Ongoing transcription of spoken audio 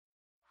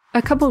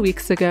A couple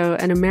weeks ago,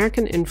 an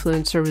American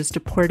influencer was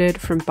deported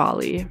from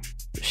Bali.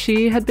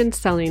 She had been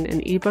selling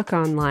an ebook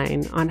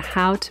online on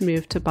how to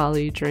move to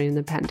Bali during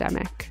the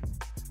pandemic.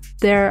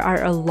 There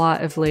are a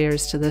lot of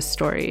layers to this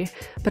story,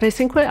 but I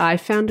think what I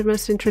found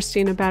most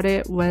interesting about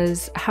it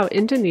was how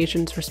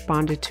Indonesians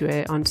responded to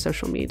it on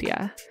social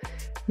media.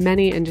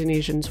 Many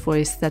Indonesians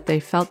voiced that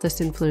they felt this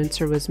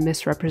influencer was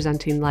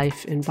misrepresenting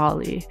life in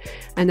Bali,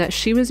 and that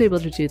she was able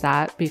to do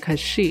that because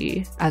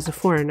she, as a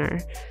foreigner,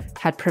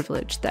 had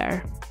privilege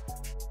there.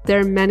 There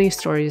are many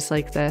stories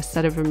like this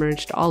that have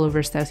emerged all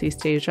over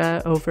Southeast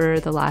Asia over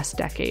the last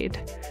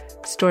decade.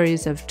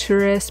 Stories of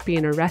tourists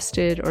being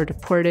arrested or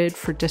deported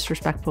for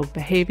disrespectful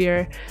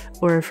behavior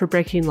or for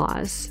breaking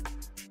laws.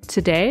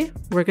 Today,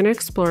 we're going to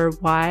explore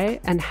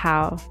why and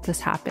how this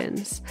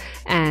happens.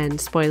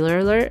 And spoiler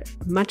alert,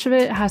 much of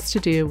it has to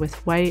do with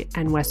white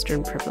and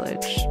Western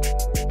privilege.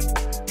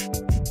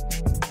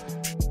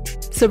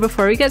 So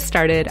before we get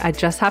started, I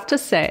just have to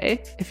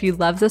say, if you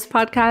love this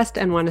podcast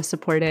and want to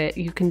support it,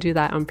 you can do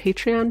that on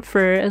Patreon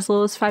for as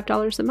little as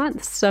 $5 a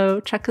month.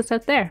 So check us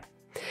out there.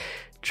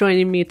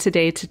 Joining me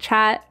today to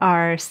chat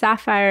are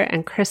Sapphire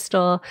and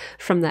Crystal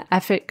from the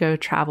Eff It Go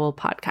Travel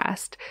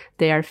podcast.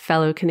 They are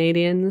fellow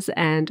Canadians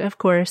and, of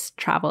course,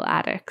 travel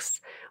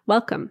addicts.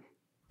 Welcome.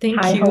 Thank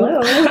you.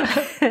 Hello.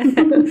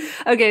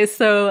 Okay,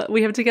 so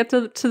we have to get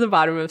to the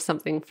bottom of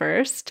something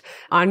first.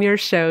 On your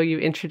show, you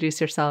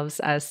introduce yourselves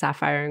as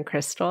Sapphire and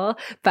Crystal,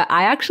 but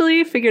I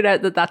actually figured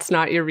out that that's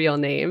not your real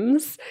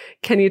names.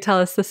 Can you tell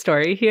us the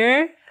story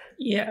here?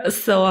 Yeah,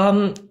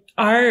 so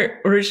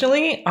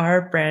originally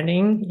our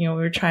branding, we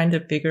were trying to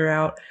figure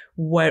out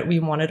what we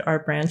wanted our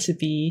brand to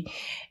be.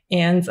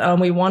 And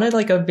we wanted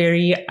like a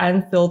very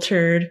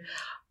unfiltered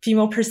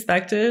female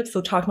perspective.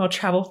 So talking about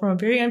travel from a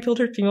very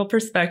unfiltered female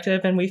perspective.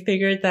 And we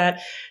figured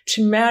that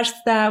to match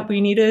that,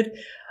 we needed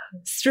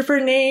stripper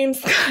names,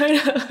 kind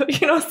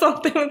of,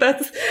 something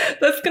that's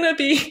going to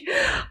be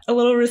a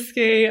little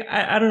risque.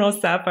 I don't know,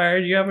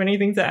 Sapphire, do you have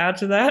anything to add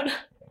to that?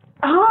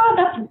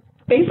 That's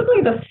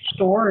basically the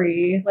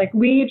story. Like,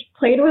 we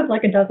played with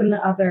like a dozen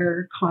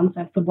other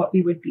concepts of what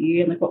we would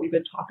be and like what we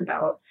would talk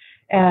about.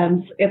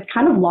 And it's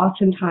kind of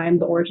lost in time,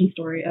 the origin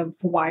story of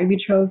why we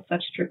chose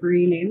such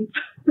strippery names.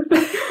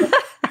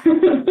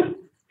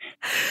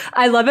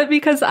 I love it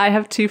because I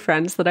have two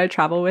friends that I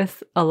travel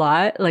with a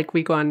lot. Like,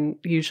 we go on,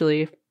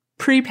 usually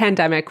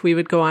pre-pandemic, we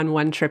would go on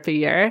one trip a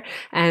year,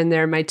 and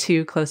they're my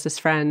two closest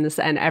friends.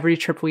 And every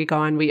trip we go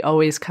on, we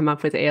always come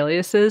up with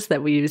aliases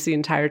that we use the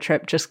entire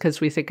trip just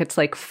because we think it's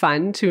like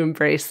fun to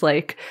embrace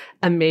like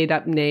a made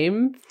up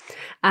name.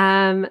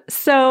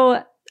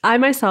 So I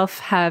myself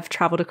have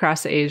traveled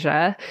across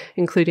Asia,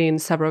 including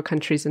several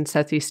countries in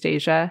Southeast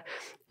Asia.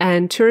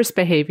 And tourist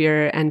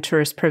behavior and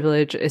tourist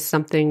privilege is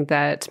something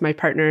that my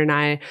partner and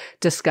I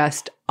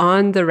discussed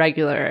on the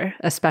regular,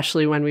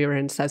 especially when we were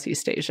in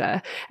Southeast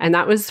Asia. And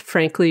that was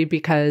frankly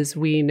because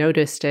we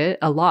noticed it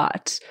a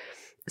lot.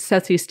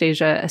 Southeast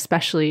Asia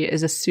especially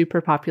is a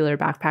super popular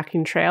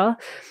backpacking trail,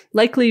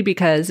 likely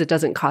because it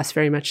doesn't cost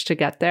very much to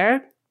get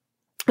there.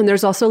 And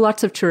there's also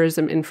lots of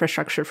tourism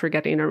infrastructure for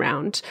getting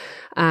around,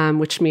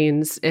 which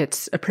means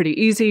it's a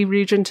pretty easy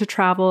region to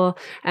travel.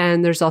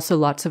 And there's also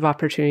lots of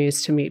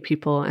opportunities to meet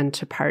people and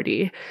to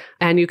party.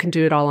 And you can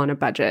do it all on a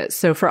budget.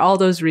 So for all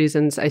those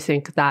reasons, I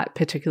think that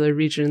particular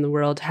region in the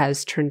world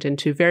has turned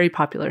into a very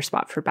popular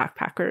spot for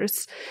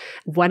backpackers.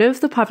 One of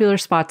the popular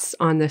spots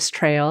on this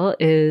trail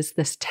is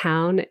this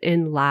town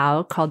in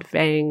Laos called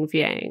Vang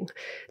Vieng.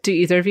 Do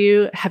either of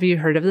you, have you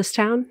heard of this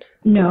town?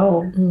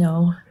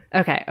 No.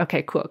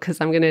 Okay, cool.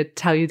 Because I'm going to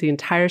tell you the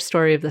entire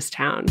story of this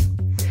town.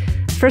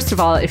 First of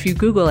all, if you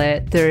Google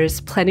it, there's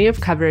plenty of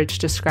coverage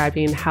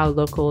describing how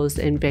locals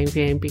in Vang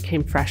Vieng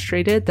became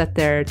frustrated that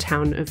their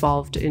town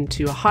evolved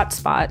into a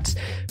hotspot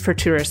for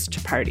tourists to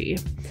party.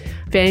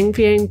 Vang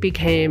Vieng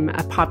became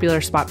a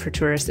popular spot for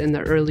tourists in the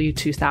early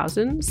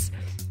 2000s.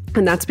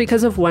 And that's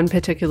because of one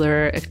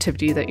particular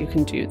activity that you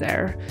can do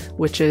there,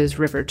 which is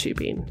river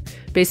tubing.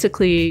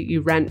 Basically, you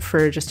rent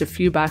for just a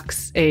few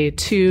bucks a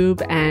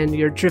tube and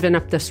you're driven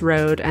up this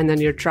road and then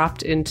you're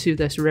dropped into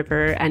this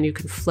river and you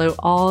can float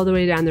all the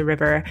way down the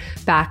river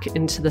back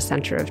into the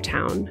center of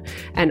town.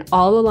 And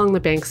all along the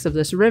banks of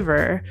this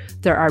river,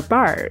 there are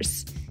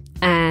bars.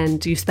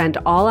 And you spend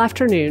all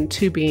afternoon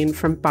tubing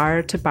from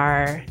bar to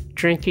bar,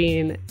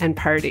 drinking and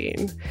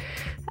partying.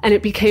 And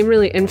it became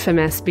really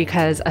infamous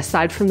because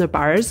aside from the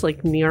bars,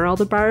 like near all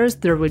the bars,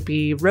 there would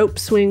be rope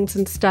swings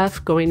and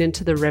stuff going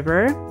into the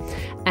river.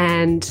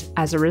 And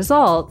as a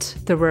result,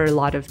 there were a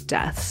lot of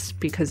deaths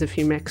because if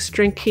you mix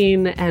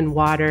drinking and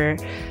water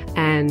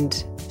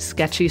and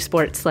sketchy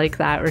sports like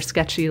that or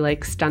sketchy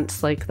like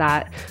stunts like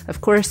that,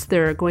 of course,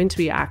 there are going to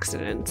be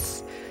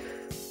accidents.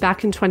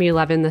 Back in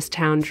 2011, this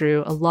town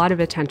drew a lot of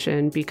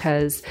attention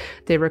because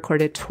they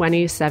recorded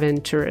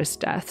 27 tourist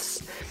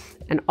deaths.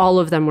 And all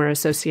of them were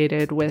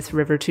associated with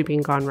river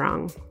tubing gone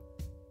wrong.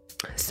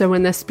 So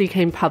when this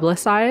became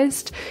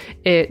publicized,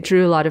 it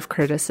drew a lot of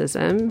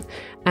criticism,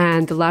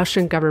 and the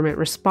Laotian government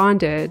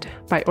responded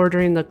by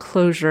ordering the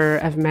closure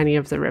of many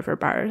of the river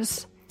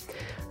bars.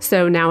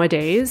 So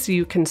nowadays,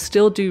 you can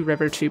still do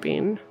river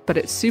tubing, but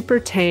it's super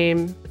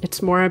tame.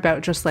 It's more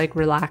about just like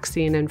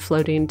relaxing and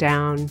floating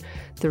down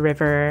the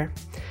river.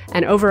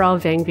 And overall,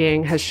 Vang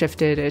Vieng has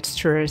shifted its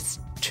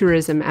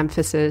tourism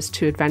emphasis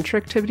to adventure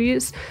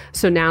activities.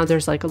 So now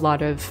there's like a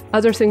lot of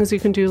other things you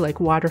can do, like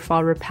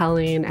waterfall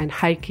rappelling and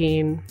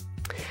hiking.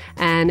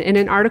 And in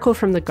an article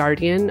from The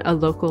Guardian, a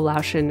local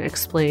Laotian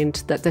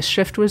explained that the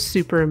shift was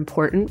super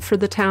important for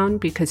the town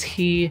because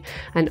he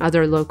and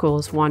other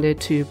locals wanted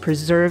to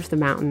preserve the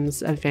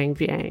mountains of Vang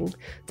Vieng,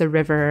 the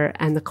river,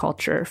 and the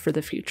culture for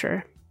the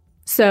future.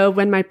 So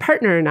when my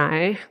partner and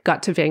I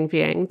got to Vang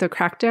Vieng, the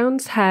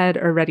crackdowns had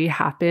already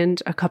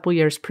happened a couple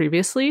years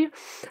previously.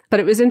 But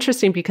it was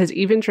interesting because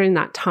even during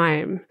that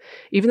time,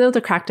 even though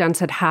the crackdowns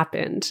had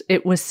happened,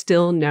 it was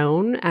still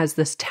known as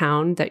this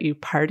town that you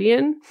party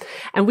in.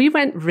 And we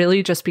went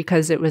really just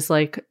because it was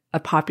like a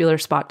popular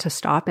spot to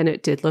stop and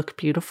it did look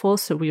beautiful.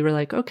 So we were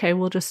like, okay,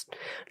 we'll just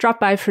drop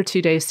by for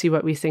 2 days, see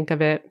what we think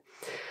of it.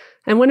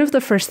 And one of the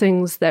first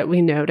things that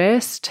we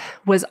noticed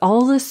was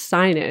all the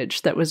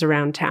signage that was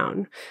around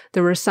town.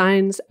 There were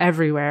signs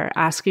everywhere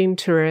asking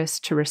tourists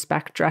to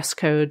respect dress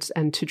codes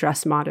and to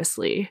dress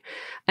modestly.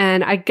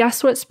 And I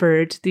guess what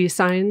spurred these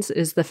signs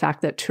is the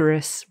fact that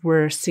tourists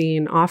were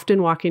seen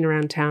often walking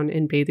around town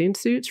in bathing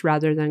suits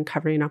rather than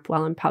covering up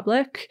well in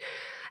public.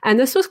 And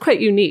this was quite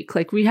unique.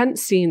 Like, we hadn't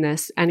seen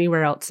this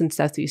anywhere else in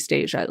Southeast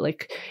Asia.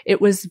 Like, it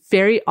was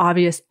very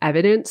obvious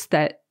evidence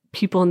that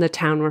people in the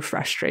town were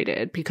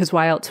frustrated because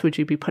why else would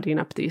you be putting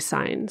up these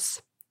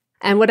signs?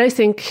 And what I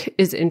think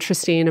is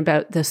interesting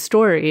about the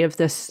story of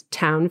this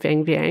town,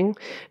 Vang Vieng,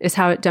 is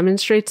how it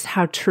demonstrates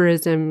how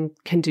tourism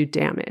can do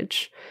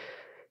damage.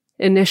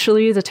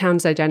 Initially, the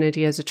town's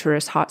identity as a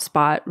tourist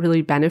hotspot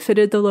really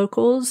benefited the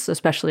locals,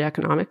 especially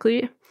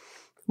economically.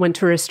 When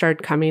tourists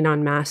started coming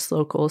en masse,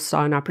 locals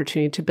saw an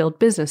opportunity to build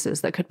businesses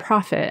that could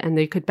profit and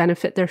they could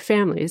benefit their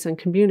families and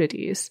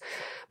communities.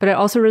 But it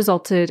also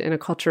resulted in a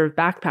culture of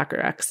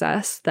backpacker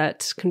excess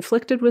that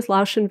conflicted with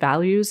Laotian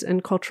values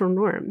and cultural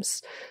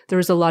norms. There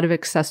was a lot of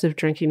excessive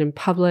drinking in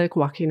public,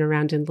 walking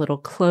around in little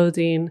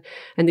clothing,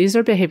 and these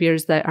are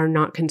behaviors that are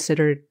not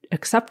considered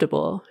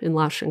acceptable in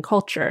Laotian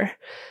culture.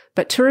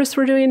 But tourists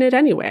were doing it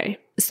anyway.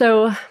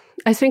 So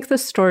I think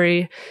this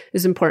story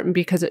is important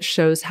because it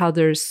shows how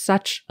there's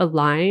such a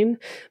line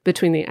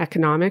between the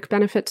economic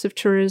benefits of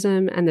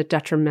tourism and the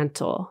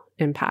detrimental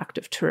impact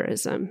of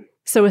tourism.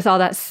 So with all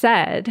that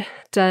said,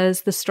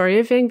 does the story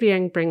of Vang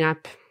Vieng bring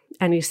up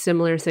any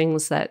similar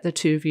things that the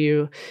two of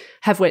you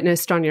have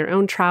witnessed on your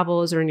own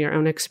travels or in your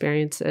own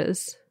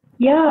experiences?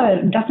 Yeah,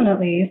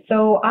 definitely.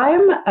 So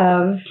I'm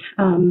of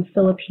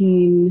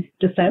Philippine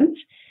descent,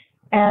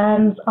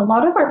 and a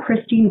lot of our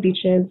pristine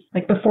beaches,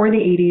 like before the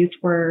 80s,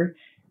 were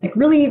like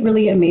really,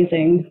 really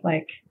amazing,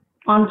 like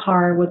on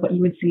par with what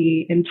you would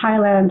see in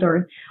Thailand,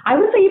 or I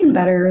would say even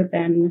better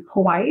than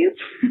Hawaii's.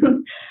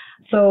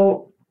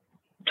 So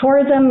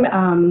tourism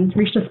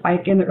reached a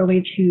spike in the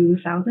early 2000s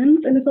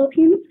in the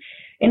Philippines,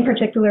 in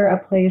particular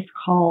a place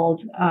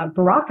called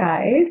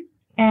Boracay.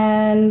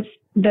 And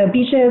the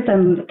beaches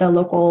and the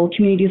local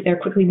communities there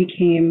quickly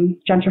became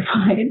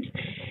gentrified.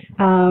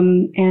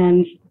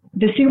 And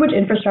the sewage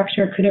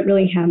infrastructure couldn't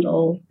really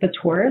handle the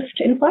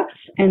tourist influx,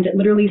 and it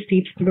literally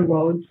seeps through the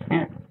roads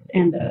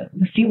and the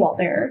seawall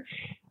there.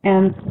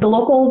 And the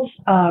locals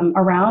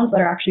around that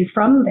are actually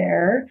from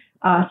there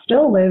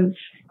still live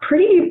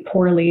pretty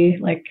poorly,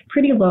 like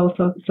pretty low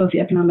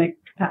socioeconomic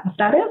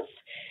status,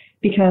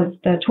 because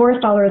the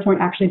tourist dollars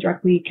weren't actually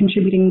directly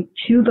contributing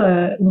to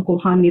the local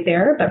economy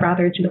there, but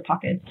rather to the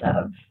pockets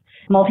of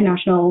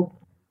multinational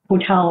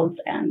hotels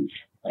and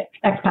like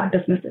expat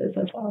businesses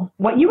as well.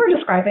 What you were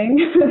describing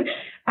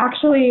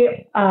actually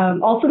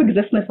also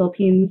exists in the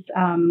Philippines,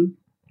 and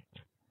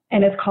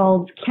it's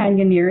called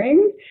canyoneering.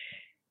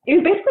 It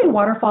was basically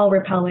waterfall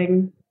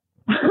rappelling.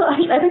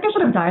 I think I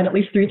should have died at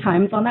least 3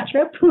 times on that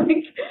trip.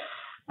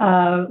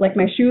 Like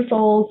my shoe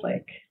soles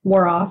like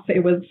wore off.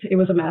 It was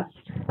a mess.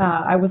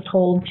 I was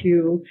told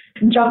to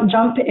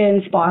jump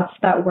in spots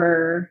that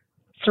were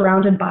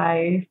surrounded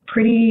by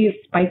pretty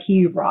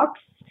spiky rocks.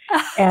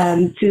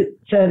 And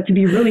to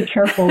be really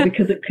careful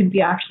because it could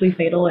be actually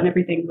fatal, and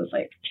everything was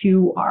like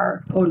to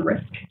our own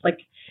risk. Like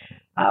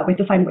we had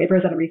to sign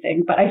waivers and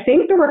everything. But I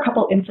think there were a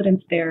couple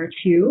incidents there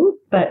too,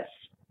 but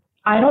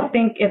I don't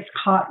think it's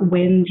caught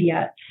wind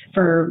yet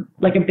for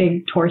like a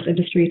big tourist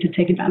industry to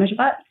take advantage of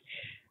that.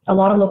 A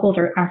lot of locals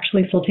are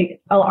actually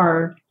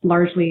are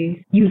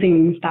largely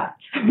using that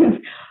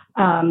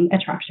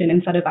attraction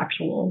instead of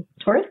actual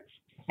tourists.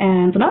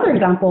 And another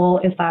example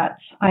is that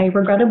I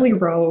regrettably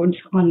rode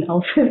on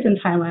elephants in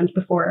Thailand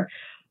before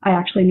I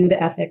actually knew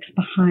the ethics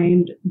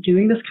behind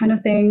doing this kind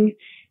of thing.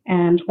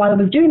 And while I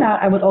was doing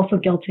that, I was also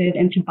guilted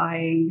into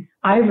buying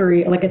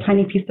ivory, like a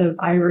tiny piece of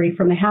ivory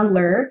from the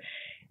handler.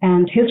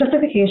 And his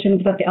justification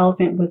was that the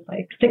elephant was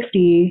like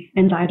 60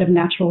 and died of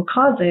natural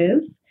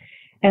causes,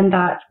 and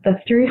that the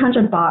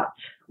 300 baht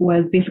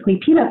was basically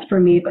peanuts for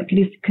me, but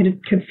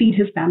could feed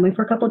his family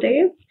for a couple of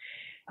days.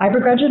 I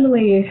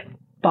begrudgingly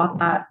bought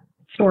that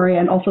story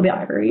and also the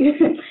ivory.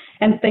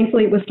 And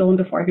thankfully, it was stolen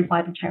before I could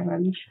fly to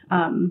Thailand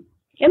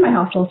in my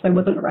hostel, so I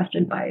wasn't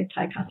arrested by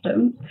Thai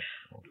customs.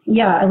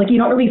 Yeah, like you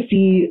don't really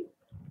see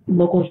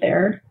locals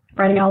there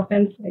riding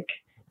elephants. Like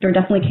they're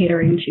definitely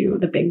catering to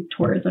the big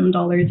tourism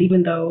dollars,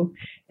 even though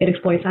it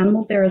exploits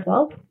animals there as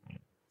well.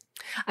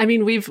 I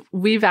mean,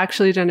 we've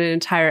actually done an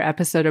entire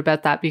episode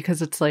about that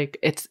because it's like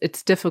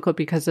it's difficult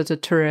because as a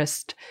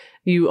tourist,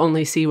 you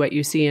only see what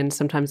you see, and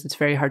sometimes it's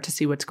very hard to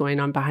see what's going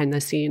on behind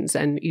the scenes,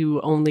 and you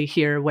only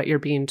hear what you're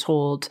being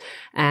told,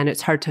 and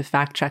it's hard to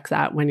fact check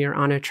that when you're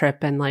on a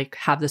trip and like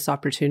have this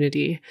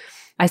opportunity.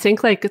 I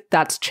think like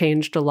that's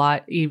changed a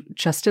lot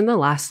just in the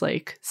last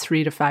like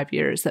 3 to 5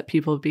 years, that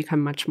people have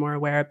become much more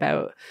aware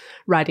about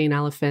riding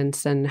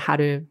elephants and how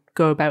to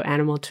go about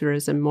animal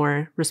tourism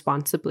more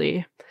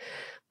responsibly.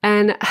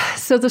 And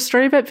so the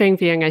story about Vang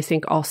Vieng, I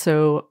think,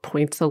 also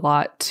points a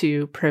lot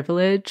to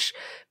privilege,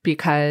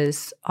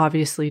 because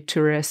obviously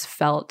tourists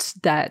felt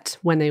that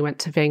when they went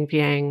to Vang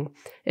Vieng,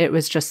 it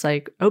was just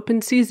like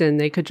open season.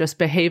 They could just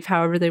behave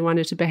however they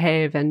wanted to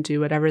behave and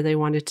do whatever they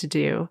wanted to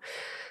do.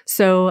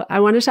 So I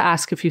wanted to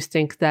ask if you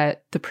think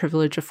that the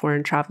privilege of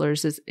foreign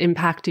travelers is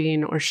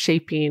impacting or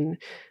shaping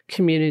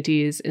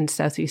communities in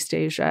Southeast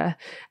Asia,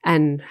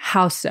 and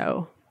how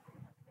so?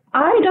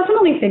 I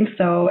definitely think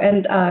so.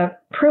 And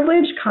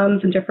privilege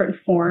comes in different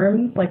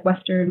forms, like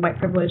Western white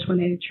privilege when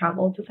they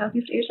travel to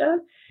Southeast Asia.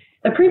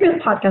 The previous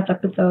podcast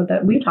episode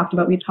that we talked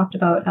about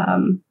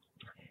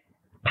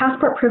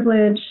passport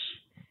privilege,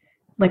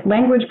 like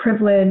language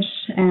privilege,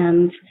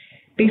 and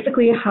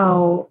basically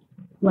how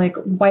like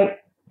white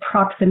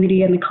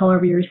proximity and the color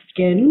of your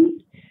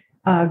skin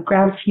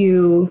grants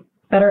you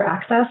better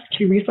access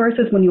to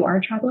resources when you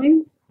are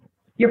traveling.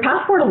 Your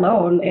passport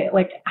alone,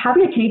 like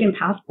having a Canadian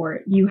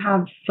passport, you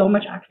have so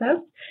much access.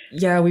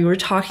 Yeah, we were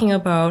talking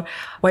about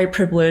white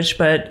privilege,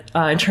 but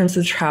in terms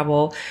of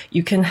travel,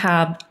 you can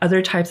have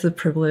other types of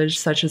privilege,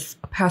 such as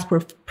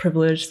passport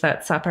privilege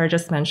that Sapphire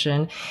just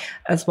mentioned,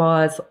 as well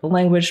as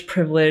language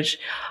privilege.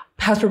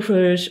 Passport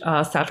privilege,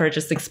 Sapphire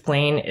just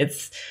explained,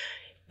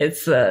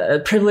 it's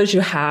a privilege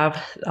you have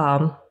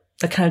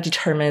that kind of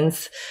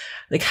determines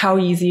like how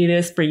easy it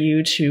is for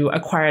you to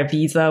acquire a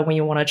visa when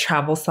you want to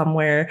travel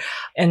somewhere.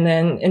 And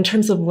then in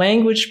terms of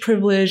language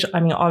privilege, I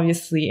mean,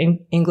 obviously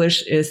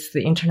English is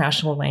the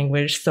international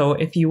language. So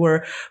if you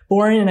were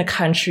born in a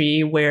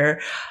country where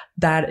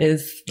that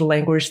is the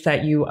language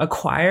that you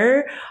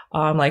acquire,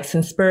 like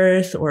since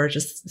birth or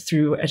just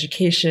through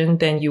education,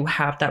 then you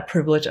have that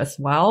privilege as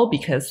well,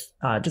 because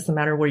it doesn't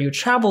matter where you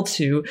travel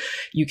to,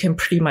 you can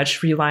pretty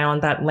much rely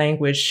on that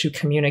language to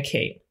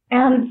communicate.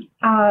 And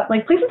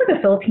like places like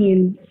the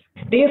Philippines,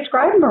 they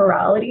ascribe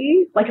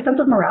morality, like a sense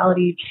of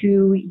morality,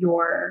 to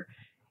your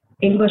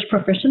English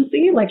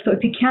proficiency. Like, so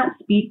if you can't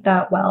speak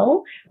that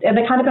well, and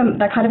that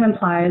kind of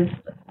implies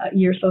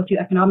your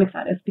socioeconomic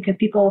status, because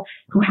people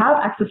who have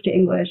access to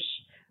English,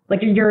 like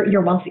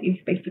you're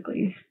wealthy,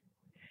 basically.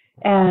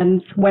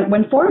 And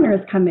when foreigners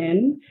come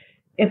in,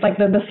 it's like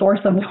the source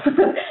of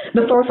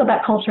the source of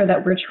that culture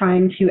that we're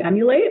trying to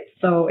emulate.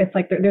 So it's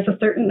like there's a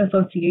certain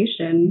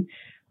association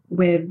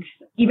with,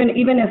 even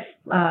if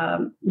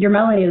you're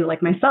melanated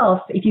like myself,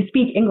 if you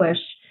speak English,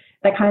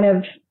 that kind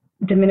of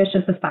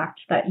diminishes the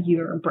fact that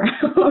you're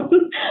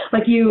brown.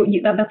 Like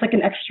that's like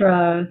an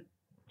extra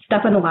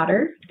step in the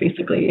ladder,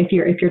 basically, if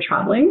you're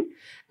traveling.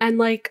 And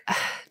like,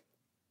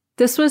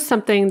 this was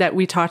something that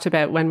we talked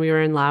about when we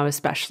were in Laos,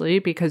 especially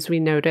because we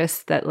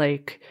noticed that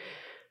like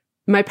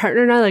my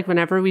partner and I, like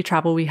whenever we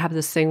travel, we have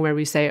this thing where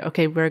we say,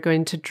 okay, we're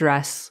going to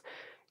dress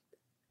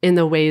in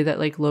the way that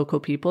like local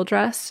people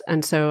dress.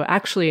 And so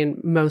actually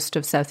in most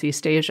of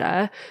Southeast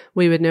Asia,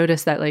 we would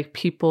notice that like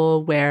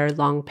people wear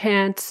long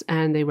pants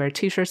and they wear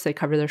t-shirts, they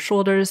cover their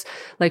shoulders,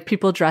 like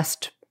people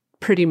dressed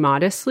pretty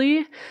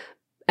modestly.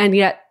 And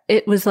yet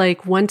it was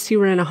like once you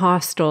were in a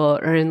hostel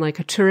or in like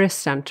a tourist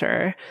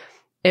center,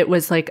 it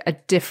was like a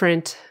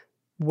different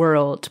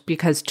world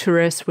because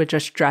tourists would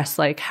just dress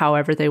like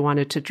however they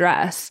wanted to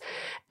dress.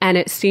 And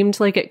it seemed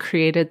like it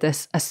created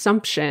this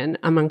assumption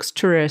amongst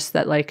tourists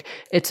that like,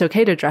 it's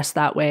okay to dress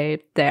that way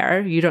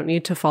there. You don't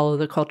need to follow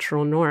the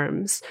cultural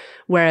norms.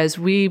 Whereas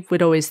we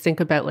would always think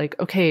about like,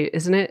 okay,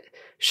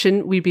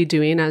 shouldn't we be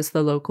doing as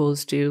the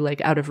locals do,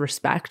 like out of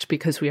respect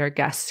because we are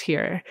guests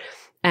here?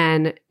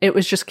 And it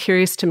was just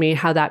curious to me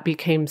how that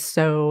became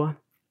so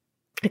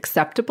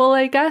acceptable,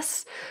 I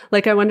guess.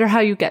 Like, I wonder how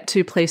you get to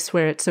a place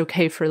where it's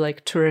okay for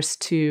like tourists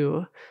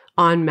to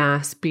en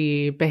masse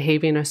be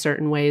behaving a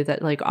certain way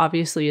that like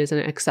obviously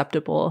isn't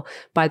acceptable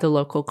by the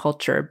local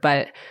culture,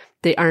 but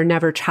they are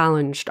never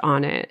challenged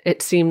on it.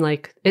 It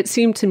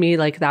seemed to me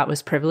like that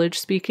was privilege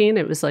speaking.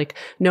 It was like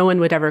no one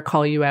would ever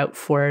call you out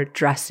for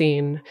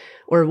dressing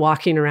or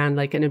walking around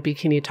like in a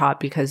bikini top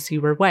because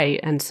you were white.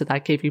 And so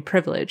that gave you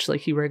privilege.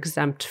 Like you were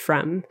exempt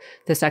from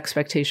this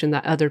expectation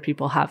that other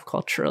people have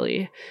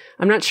culturally.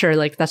 I'm not sure,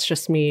 like that's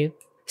just me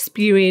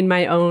spewing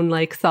my own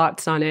like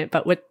thoughts on it,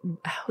 but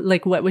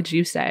what would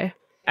you say?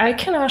 I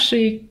can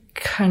actually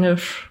kind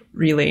of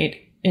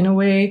relate in a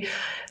way.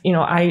 You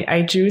know,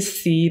 I do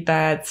see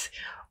that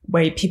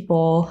white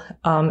people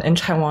in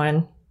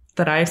Taiwan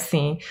that I've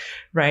seen,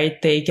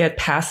 right? They get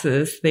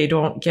passes. They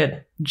don't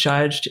get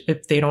judged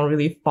if they don't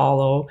really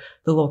follow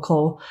the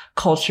local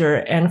culture.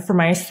 And for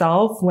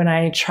myself, when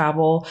I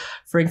travel,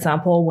 for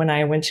example, when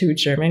I went to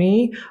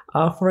Germany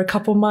for a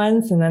couple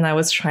months, and then I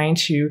was trying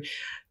to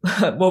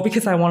well,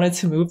 because I wanted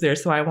to move there.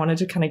 So I wanted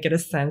to kind of get a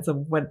sense of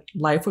what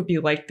life would be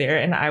like there.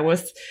 And I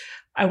was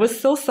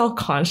so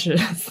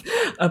self-conscious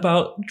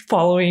about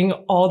following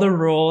all the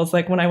rules.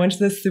 Like when I went to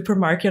the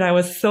supermarket, I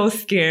was so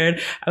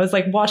scared. I was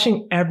like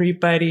watching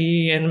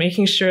everybody and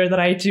making sure that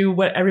I do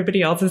what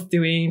everybody else is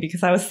doing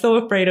because I was so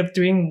afraid of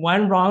doing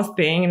one wrong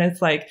thing. And it's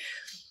like,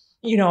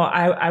 you know,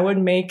 I would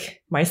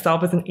make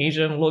myself as an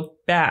Asian look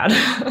bad.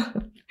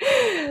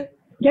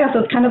 Yeah, so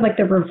it's kind of like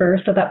the reverse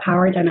of that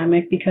power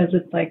dynamic because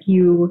it's like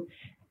you,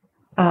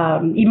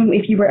 even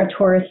if you were a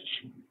tourist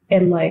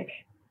in like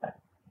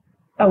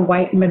a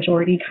white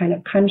majority kind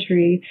of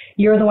country,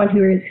 you're the one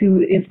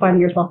who is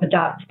finding yourself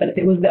adapt. But if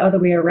it was the other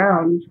way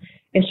around,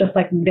 it's just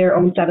like their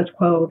own status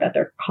quo that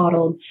they're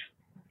coddled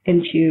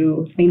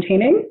into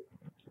maintaining,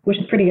 which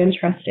is pretty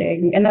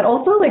interesting. And that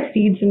also like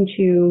feeds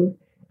into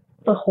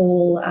the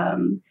whole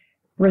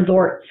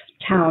resort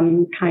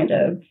town kind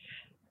of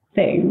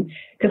thing.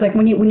 Because like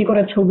when you go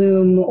to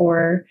Tulum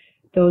or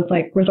those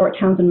like resort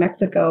towns in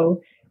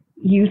Mexico,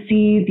 you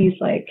see these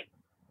like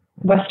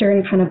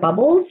Western kind of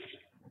bubbles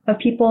of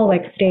people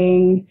like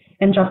staying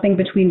and jumping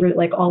between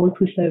like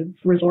all-inclusive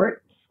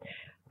resorts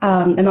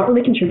and not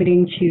really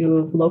contributing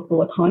to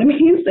local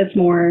economies. It's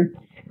more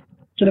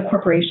to the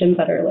corporations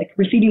that are like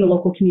receiving the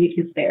local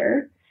communities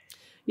there.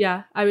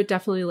 Yeah, I would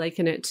definitely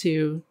liken it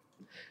to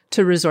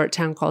resort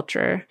town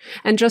culture.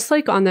 And just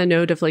like on the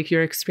note of like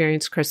your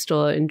experience,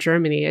 Crystal, in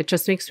Germany, it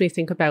just makes me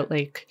think about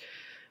like,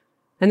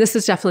 and this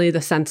is definitely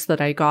the sense that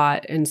I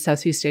got in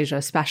Southeast Asia,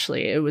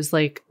 especially. It was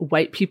like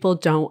white people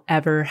don't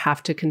ever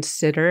have to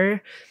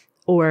consider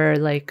or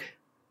like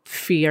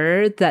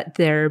fear that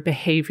their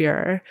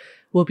behavior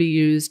will be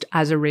used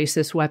as a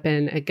racist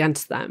weapon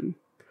against them.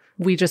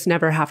 We just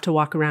never have to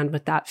walk around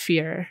with that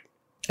fear.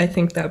 I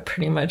think that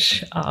pretty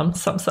much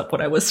sums up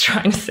what I was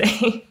trying to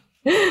say.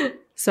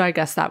 So I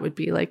guess that would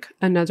be like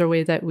another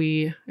way that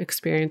we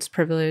experience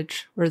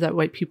privilege, or that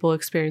white people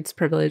experience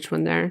privilege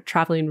when they're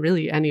traveling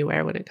really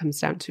anywhere when it comes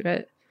down to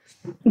it.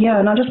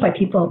 Yeah, not just white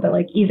people, but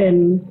like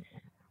even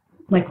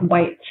like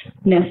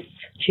whiteness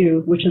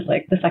too, which is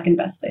like the second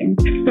best thing.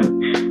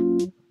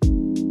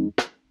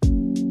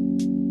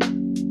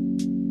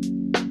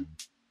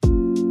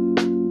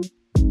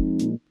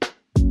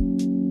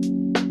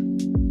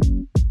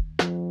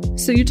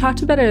 So you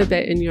talked about it a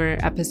bit in your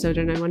episode,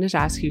 and I wanted to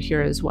ask you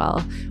here as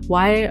well.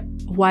 Why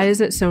is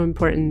it so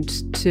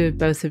important to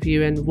both of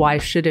you, and why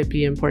should it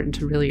be important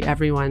to really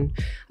everyone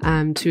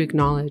to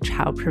acknowledge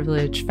how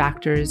privilege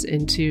factors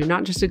into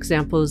not just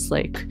examples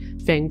like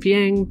Vang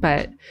Vieng,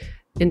 but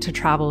into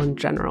travel in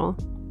general?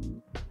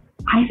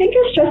 I think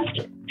it's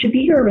just to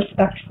be a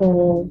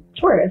respectful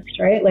tourist,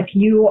 right? Like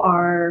you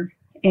are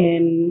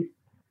in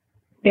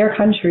their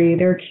country,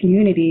 their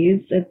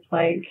communities. It's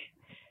like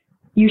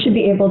you should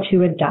be able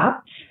to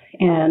adapt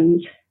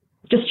and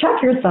just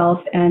check yourself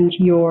and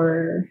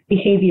your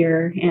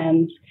behavior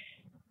and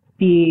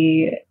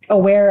be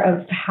aware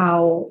of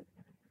how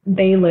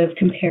they live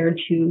compared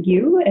to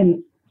you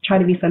and try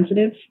to be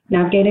sensitive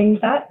navigating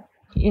that.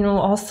 You know,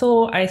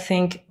 also, I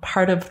think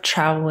part of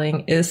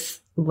traveling is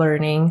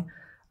learning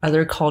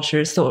other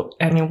cultures. So,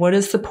 I mean, what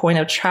is the point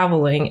of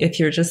traveling if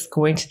you're just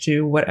going to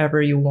do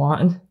whatever you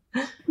want?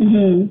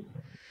 Mm-hmm.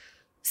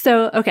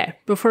 So, okay,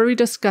 before we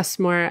discuss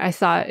more, I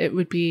thought it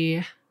would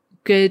be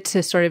good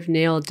to sort of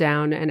nail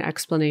down an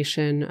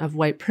explanation of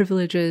white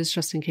privileges,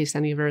 just in case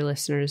any of our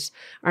listeners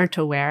aren't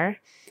aware.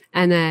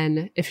 And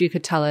then if you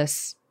could tell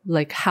us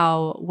like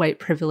how white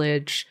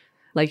privilege,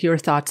 like your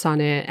thoughts on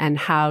it and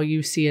how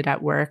you see it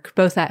at work,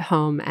 both at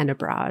home and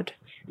abroad.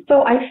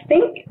 So I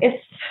think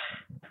it's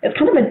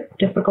kind of a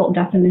difficult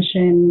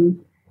definition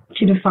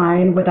to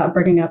define without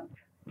bringing up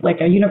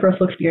like a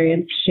universal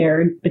experience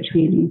shared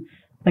between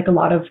like a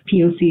lot of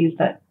POCs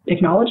that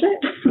acknowledge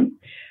it.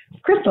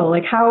 Crystal,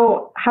 like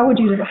how would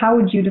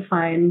you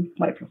define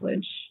white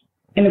privilege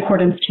in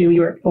accordance to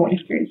your own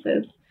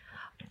experiences?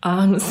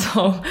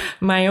 So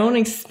my own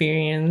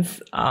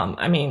experience,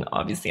 I mean,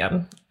 obviously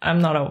I'm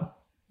not a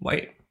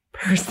white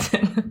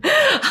person,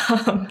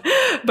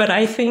 but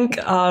I think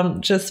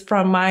just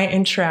from my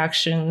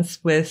interactions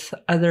with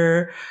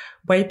other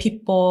white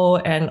people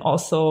and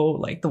also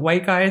like the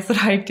white guys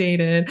that I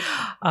dated,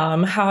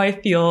 how I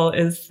feel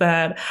is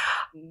that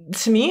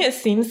to me, it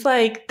seems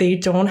like they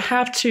don't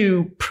have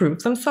to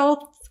prove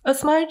themselves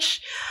as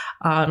much.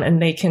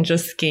 And they can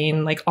just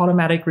gain like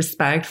automatic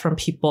respect from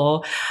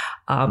people.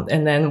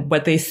 And then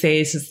what they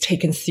say is just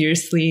taken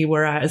seriously,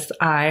 whereas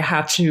I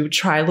have to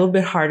try a little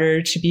bit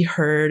harder to be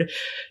heard,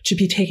 to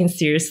be taken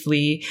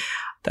seriously.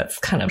 That's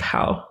kind of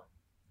how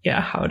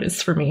it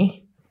is for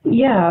me.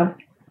 Yeah.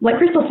 Like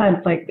Crystal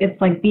said, like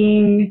it's like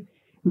being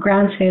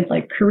granted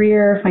like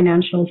career,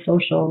 financial,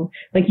 social,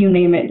 like you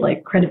name it,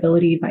 like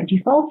credibility by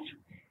default.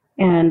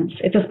 And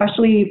it's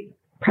especially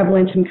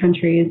prevalent in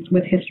countries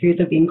with histories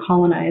of being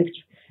colonized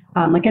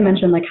Like I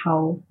mentioned, like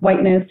how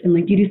whiteness and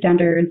like beauty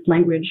standards,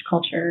 language,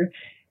 culture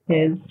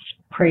is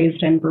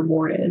praised and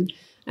rewarded.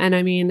 And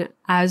I mean,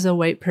 as a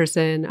white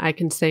person, I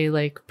can say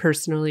like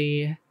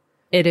personally,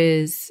 it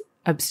is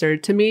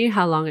absurd to me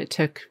how long it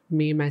took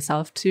me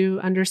myself to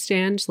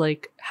understand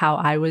like how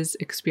I was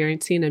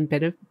experiencing and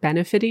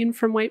benefiting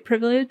from white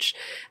privilege.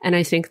 And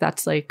I think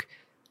that's like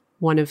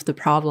one of the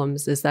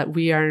problems is that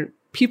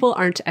people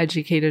aren't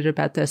educated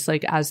about this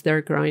like as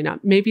they're growing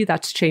up. Maybe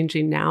that's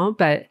changing now,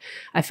 but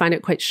I find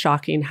it quite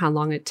shocking how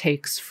long it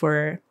takes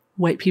for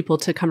white people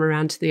to come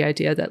around to the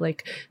idea that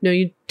like, no,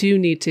 you do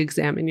need to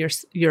examine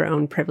your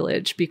own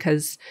privilege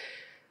because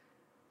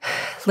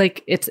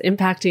like it's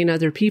impacting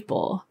other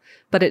people.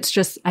 But it's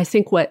just, I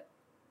think what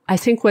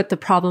the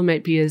problem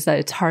might be is that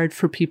it's hard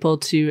for people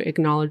to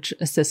acknowledge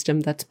a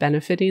system that's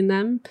benefiting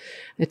them.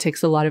 It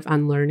takes a lot of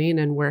unlearning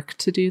and work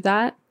to do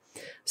that.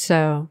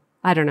 So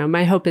I don't know.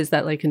 My hope is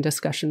that like in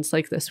discussions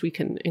like this, we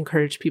can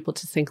encourage people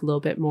to think a little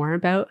bit more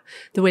about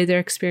the way they're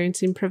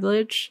experiencing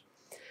privilege.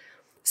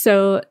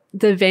 So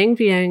the Vang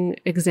Vieng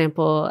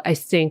example, I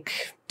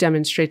think,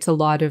 demonstrates a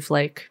lot of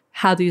like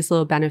how these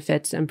little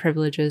benefits and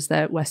privileges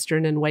that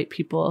Western and white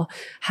people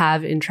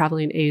have in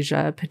traveling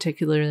Asia,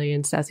 particularly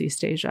in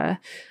Southeast Asia.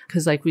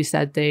 Because like we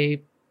said,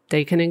 they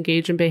can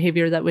engage in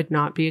behavior that would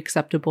not be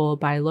acceptable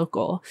by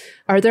local.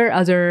 Are there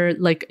other,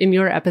 like in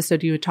your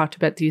episode, you had talked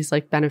about these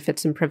like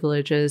benefits and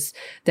privileges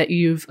that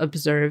you've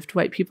observed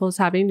white people as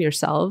having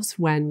yourselves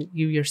when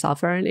you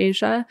yourself are in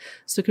Asia.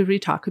 So could we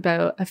talk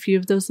about a few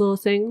of those little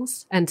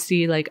things and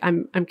see like,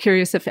 I'm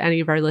curious if any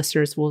of our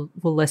listeners will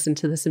listen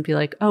to this and be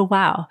like, oh,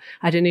 wow,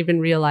 I didn't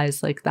even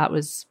realize like that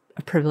was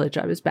a privilege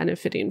I was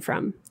benefiting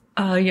from.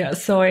 Yeah.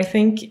 So I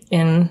think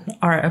in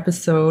our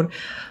episode,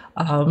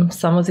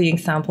 some of the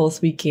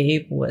examples we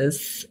gave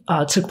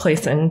took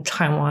place in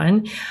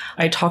Taiwan.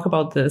 I talk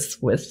about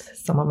this with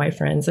some of my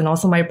friends and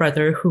also my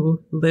brother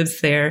who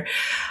lives there.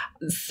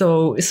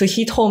 So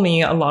he told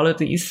me a lot of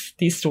these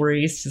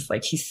stories, just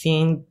like he's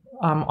seen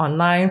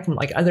online from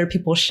like other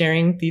people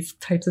sharing these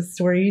types of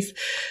stories.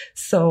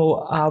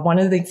 So one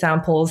of the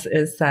examples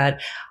is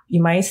that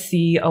you might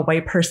see a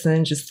white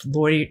person just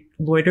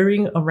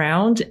loitering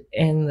around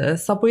in the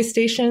subway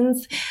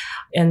stations.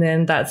 And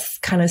then that's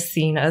kind of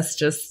seen as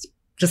just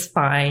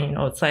fine. You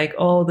know, it's like,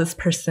 oh, this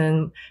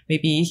person,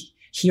 maybe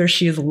he or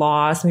she is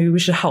lost. Maybe we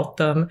should help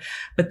them.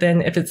 But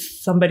then if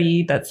it's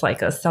somebody that's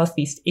like a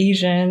Southeast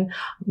Asian,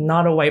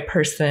 not a white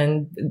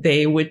person,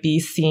 they would be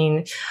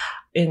seen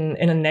in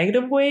a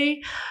negative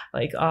way.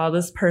 Like, oh,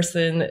 is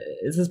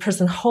this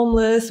person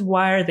homeless?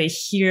 Why are they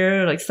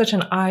here? Like such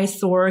an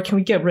eyesore. Can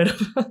we get rid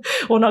of,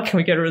 well, not can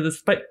we get rid of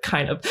this, but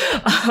kind of.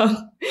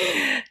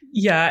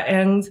 Yeah.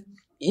 And,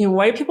 you know,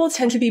 white people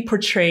tend to be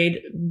portrayed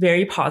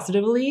very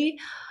positively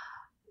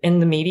in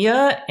the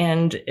media,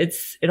 and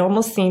it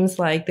almost seems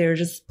like they're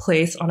just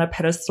placed on a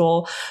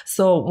pedestal.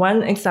 So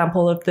one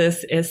example of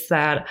this is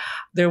that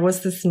there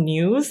was this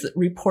news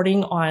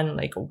reporting on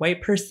like a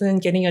white person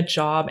getting a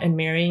job and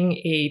marrying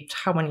a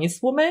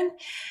Taiwanese woman.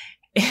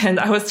 And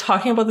I was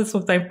talking about this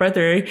with my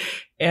brother,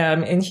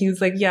 and he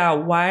was like, yeah,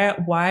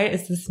 why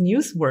is this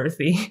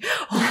newsworthy?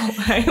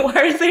 Why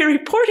are they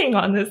reporting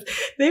on this?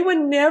 They would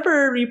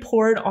never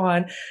report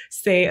on,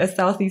 say, a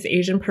Southeast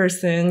Asian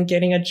person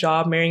getting a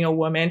job, marrying a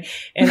woman.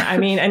 And I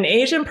mean, an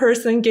Asian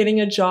person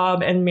getting a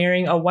job and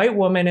marrying a white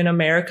woman in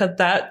America,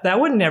 that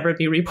would never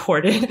be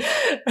reported.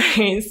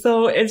 Right?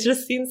 So it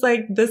just seems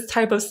like this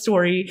type of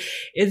story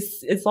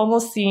it's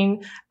almost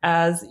seen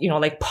as, you know,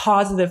 like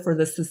positive for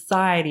the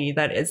society,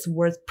 that it's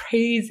worth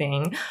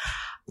praising.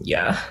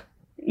 Yeah.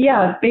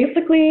 Yeah,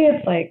 basically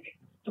it's like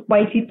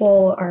white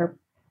people are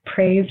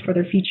praised for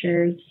their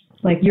features.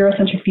 Like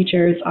Eurocentric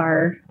features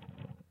are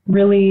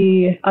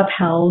really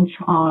upheld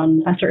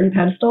on a certain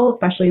pedestal,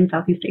 especially in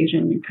Southeast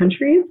Asian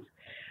countries.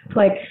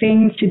 Like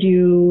things to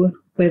do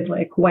with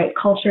like white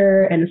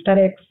culture and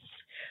aesthetics.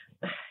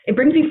 It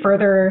brings you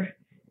further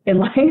in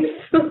life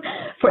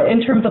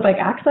in terms of like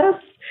access.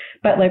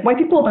 But like white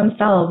people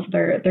themselves,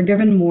 they're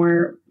given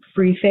more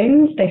free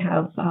things. They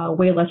have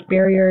way less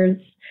barriers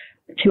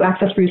to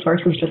access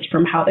resources just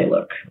from how they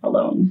look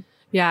alone.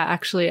 Yeah,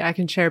 actually, I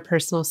can share a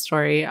personal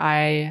story.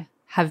 I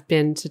have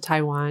been to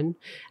Taiwan,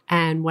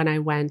 and when I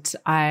went,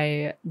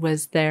 I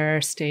was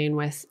there staying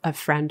with a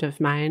friend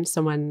of mine,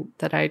 someone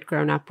that I'd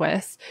grown up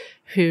with,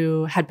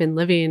 who had been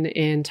living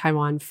in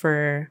Taiwan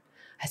for,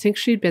 I think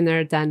she'd been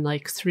there then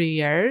like 3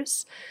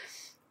 years.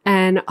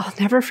 And I'll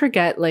never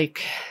forget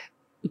like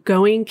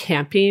going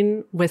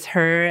camping with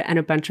her and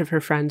a bunch of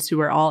her friends who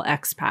were all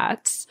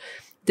expats.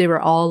 They were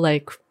all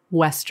like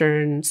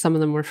Western. Some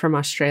of them were from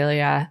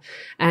Australia,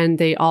 and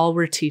they all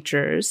were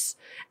teachers.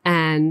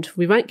 And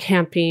we went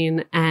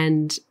camping,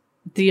 and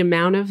the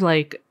amount of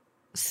like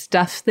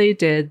stuff they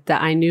did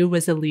that I knew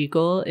was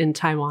illegal in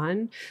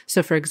Taiwan.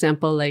 So for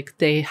example, like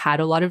they had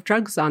a lot of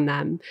drugs on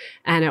them.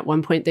 And at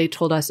one point they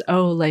told us,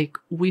 oh, like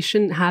we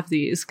shouldn't have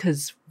these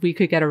because we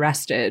could get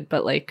arrested,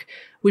 but like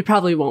we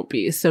probably won't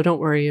be. So don't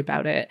worry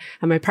about it.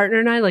 And my partner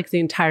and I, like the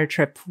entire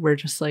trip, were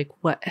just like,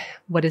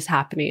 what is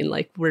happening?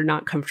 Like, we're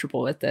not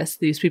comfortable with this.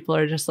 These people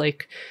are just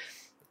like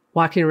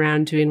walking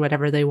around doing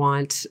whatever they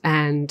want.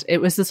 And it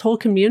was this whole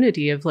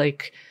community of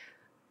like,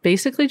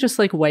 basically just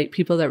like white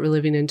people that were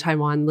living in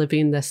Taiwan,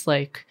 living this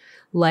like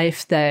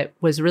life that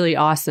was really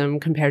awesome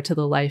compared to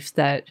the life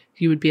that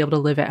you would be able to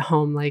live at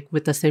home, like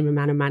with the same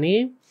amount of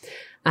money.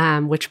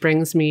 Which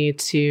brings me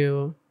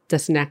to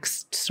this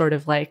next sort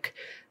of like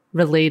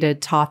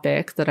related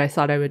topic that I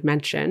thought I would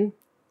mention,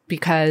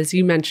 because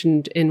you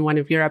mentioned in one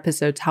of your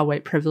episodes how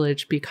white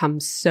privilege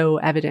becomes so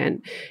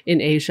evident in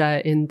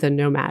Asia in the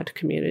nomad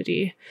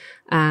community.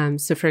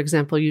 So for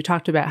example, you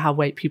talked about how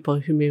white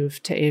people who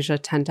move to Asia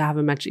tend to have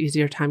a much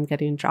easier time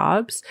getting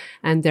jobs,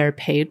 and they're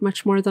paid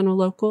much more than a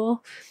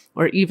local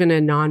or even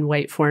a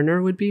non-white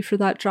foreigner would be for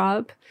that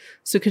job.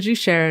 So could you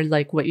share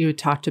like what you had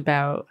talked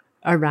about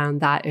around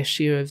that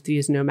issue of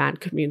these nomad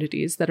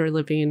communities that are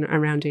living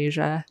around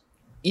Asia?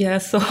 Yeah,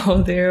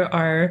 so there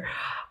are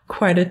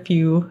quite a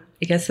few,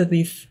 I guess, of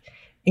these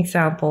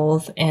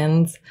examples.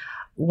 And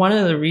one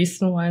of the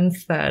recent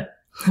ones that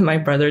my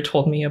brother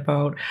told me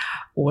about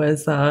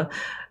was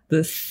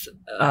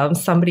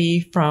somebody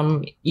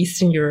from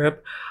Eastern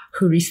Europe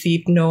who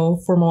received no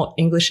formal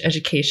English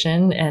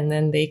education, and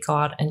then they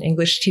got an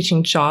English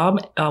teaching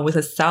job with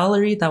a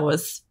salary that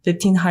was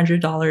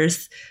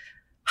 $1,500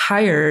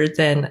 higher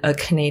than a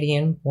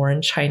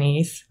Canadian-born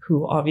Chinese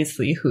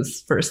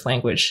whose first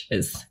language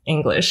is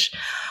English.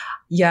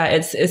 Yeah,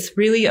 it's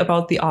really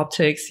about the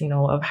optics,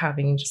 of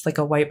having just like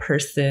a white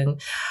person.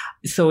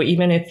 So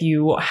even if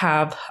you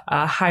have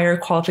a higher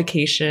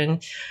qualification,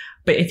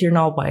 but if you're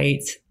not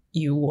white,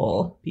 you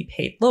will be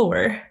paid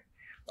lower.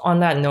 On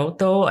that note,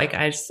 though, like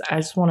I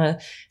just want to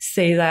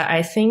say that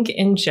I think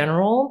in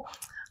general,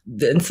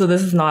 and so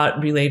this is not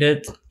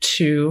related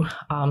to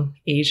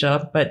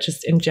Asia, but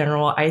just in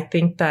general, I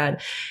think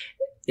that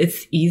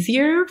it's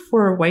easier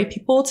for white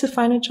people to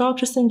find a job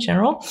just in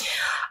general.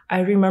 I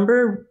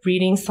remember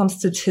reading some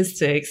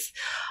statistics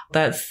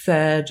that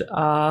said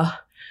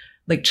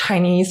like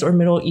Chinese or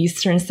Middle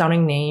Eastern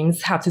sounding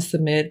names have to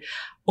submit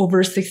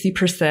over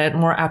 60%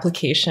 more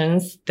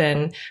applications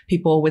than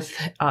people with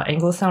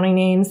Anglo sounding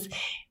names.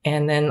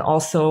 And then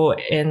also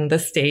in the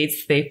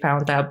States, they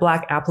found that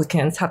Black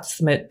applicants have to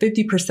submit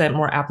 50%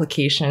 more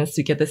applications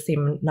to get the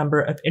same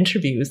number of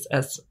interviews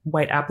as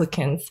white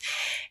applicants.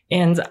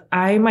 And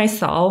I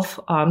myself,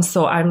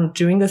 so I'm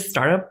doing this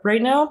startup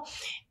right now,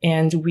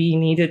 and we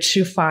needed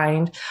to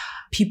find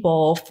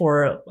people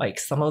for like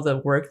some of the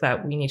work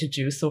that we need to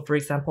do. So for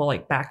example,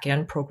 like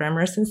back-end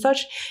programmers and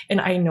such.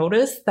 And I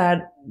noticed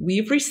that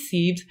we've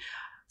received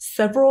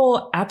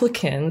several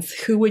applicants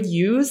who would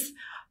use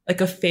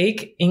like a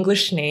fake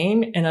English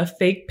name and a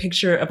fake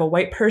picture of a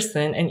white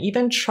person and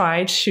even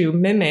try to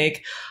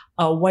mimic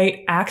a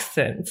white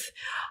accent.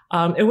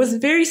 It was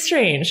very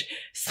strange.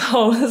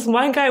 So this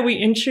one guy we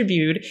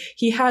interviewed,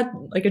 he had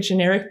like a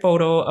generic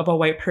photo of a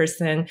white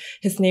person.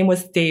 His name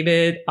was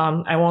David.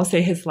 I won't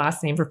say his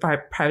last name for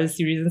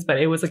privacy reasons,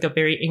 but it was like a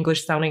very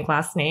English sounding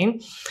last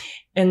name.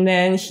 And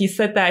then he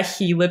said that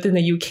he lived in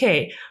the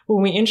UK.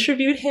 When we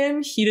interviewed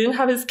him, he didn't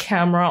have his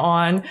camera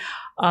on.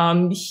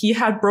 He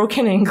had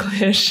broken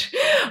English.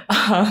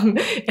 And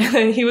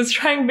then he was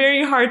trying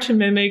very hard to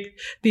mimic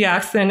the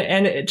accent.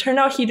 And it turned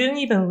out he didn't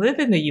even live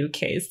in the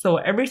UK. So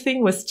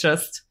everything was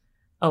just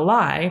a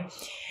lie.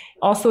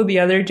 Also, the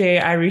other day,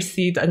 I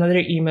received another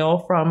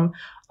email from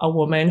a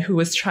woman who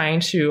was trying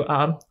to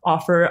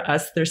offer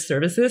us their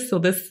services. So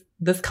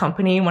this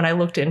company, when I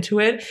looked into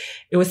it,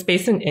 it was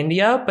based in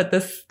India. But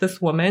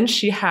this woman,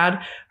 she had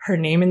her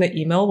name in the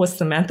email was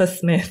Samantha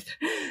Smith.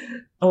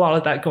 A lot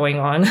of that going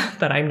on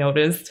that I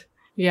noticed.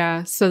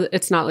 Yeah. So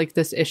it's not like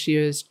this issue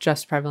is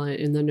just prevalent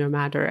in the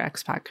nomad or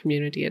expat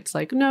community. It's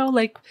like, no,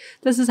 like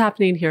this is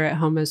happening here at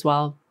home as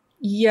well.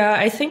 Yeah,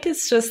 I think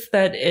it's just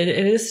that it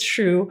is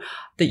true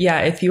that,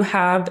 yeah, if you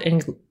have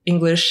an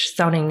English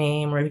sounding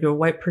name or if you're a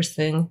white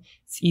person,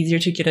 it's easier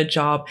to get a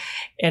job.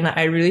 And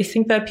I really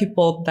think that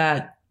people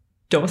that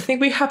don't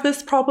think we have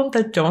this problem,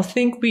 that don't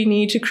think we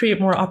need to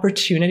create more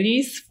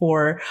opportunities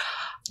for,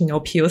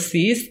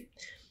 POCs,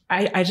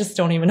 I just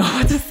don't even know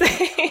what to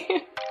say.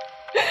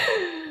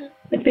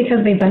 It's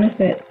because they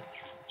benefit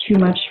too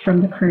much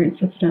from the current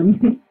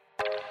system.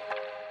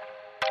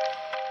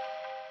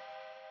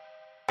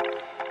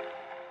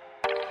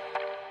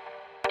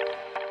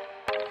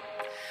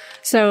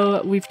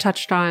 So we've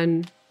touched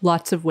on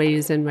lots of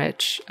ways in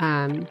which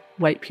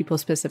white people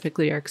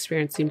specifically are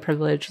experiencing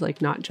privilege,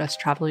 like not just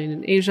traveling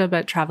in Asia,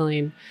 but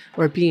traveling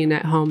or being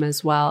at home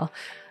as well.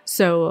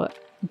 So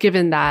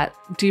given that,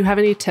 do you have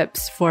any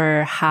tips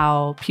for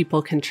how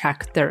people can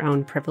check their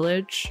own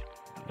privilege?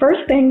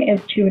 First thing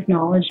is to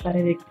acknowledge that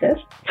it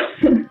exists.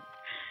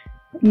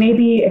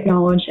 Maybe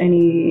acknowledge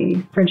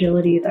any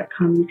fragility that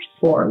comes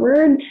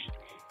forward.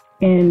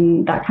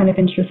 in that kind of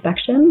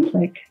introspection.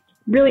 Like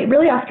really,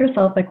 really ask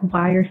yourself like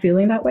why you're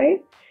feeling that way.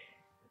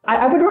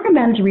 I would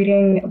recommend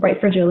reading White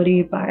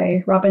Fragility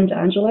by Robin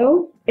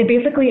DiAngelo. It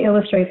basically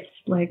illustrates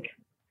like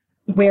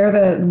where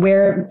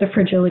the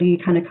fragility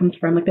kind of comes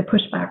from, like the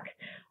pushback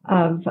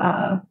of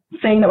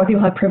saying that white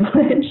people have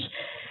privilege,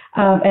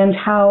 and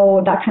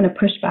how that kind of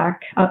pushback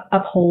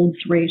upholds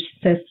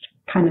racist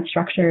kind of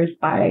structures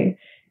by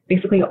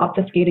basically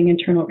obfuscating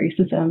internal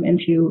racism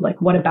into like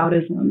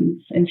whataboutisms,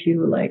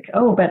 into like,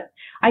 oh, but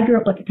I grew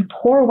up like a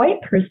poor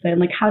white person,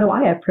 like how do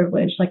I have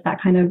privilege? Like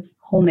that kind of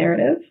whole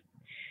narrative.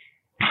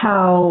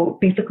 How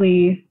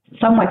basically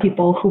some white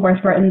people who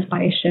are threatened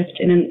by a shift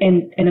in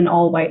an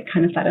all-white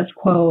kind of status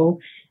quo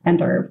and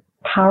their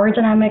power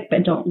dynamic,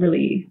 but can't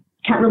really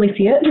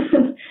see it.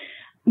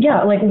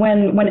 Yeah, like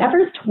when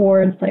efforts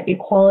towards like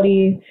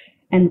equality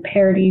and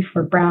parity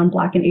for brown,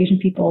 black, and Asian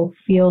people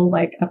feel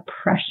like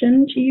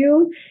oppression to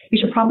you, you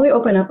should probably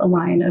open up a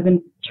line of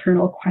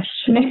internal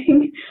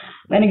questioning.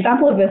 An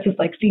example of this is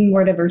like seeing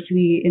more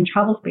diversity in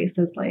travel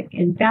spaces, like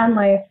in van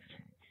life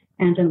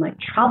and in like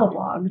travel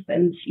blogs,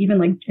 and even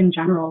like in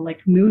general, like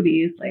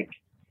movies. Like,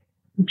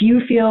 do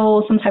you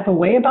feel some type of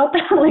way about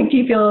that? Like, do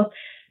you feel,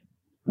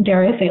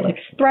 dare I say, like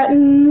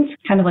threatened,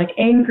 kind of like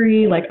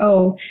angry, like,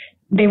 oh,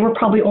 they were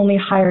probably only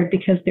hired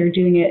because they're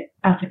doing it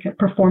as like a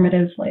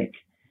performative, like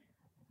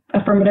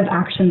affirmative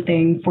action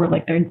thing for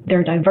like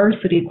their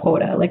diversity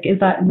quota? Like, is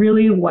that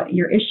really what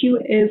your issue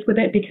is with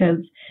it? Because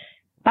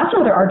that's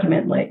another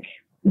argument. Like,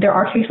 there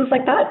are cases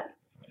like that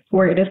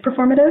where it is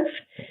performative,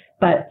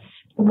 but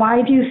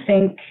why do you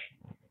think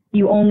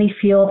you only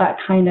feel that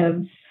kind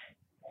of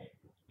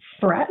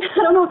threat?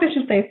 I don't know if I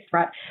should say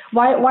threat.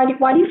 Why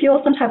do you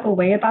feel some type of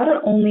way about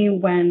it only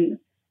when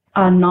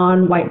a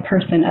non-white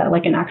person,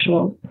 like an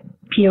actual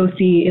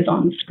POC, is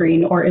on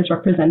screen or is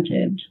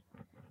represented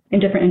in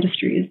different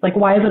industries? Like,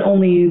 why is it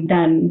only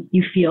then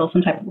you feel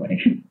some type of way?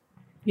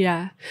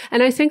 Yeah.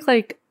 And I think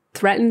like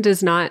threatened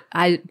is not,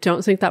 I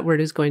don't think that word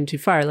is going too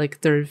far.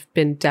 Like there have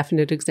been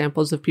definite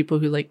examples of people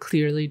who like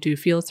clearly do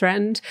feel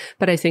threatened,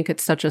 but I think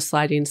it's such a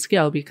sliding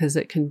scale because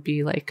it can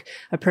be like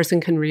a person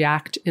can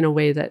react in a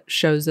way that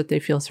shows that they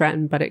feel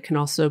threatened, but it can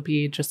also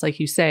be just like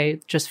you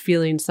say, just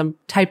feeling some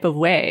type of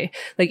way.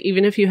 Like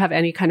even if you have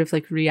any kind of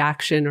like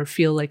reaction or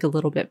feel like a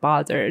little bit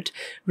bothered,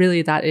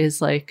 really that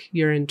is like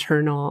your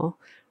internal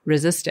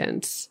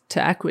resistance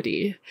to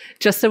equity.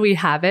 Just so we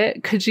have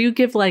it, could you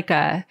give like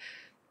a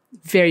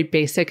very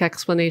basic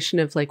explanation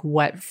of like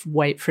what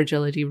white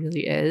fragility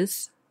really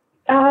is?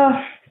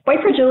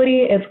 White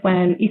fragility is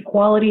when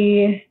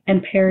equality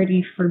and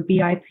parity for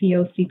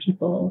BIPOC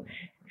people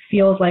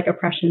feels like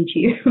oppression to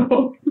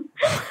you.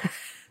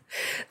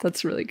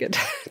 That's a really good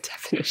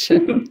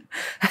definition.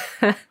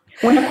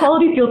 When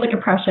equality feels like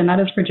oppression,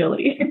 that is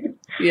fragility.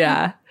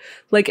 Yeah.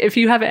 Like if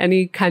you have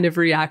any kind of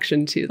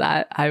reaction to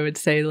that, I would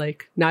say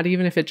like, not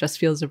even if it just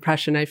feels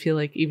oppression, I feel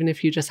like even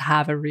if you just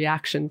have a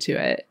reaction to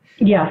it.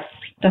 Yes,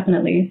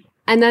 definitely.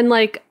 And then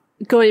like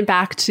going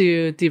back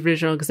to the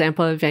original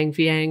example of Vang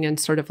Vieng and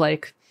sort of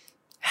like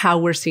how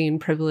we're seeing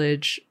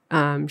privilege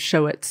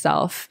show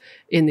itself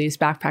in these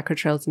backpacker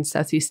trails in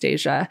Southeast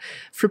Asia.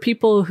 For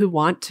people who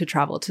want to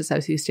travel to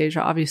Southeast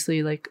Asia,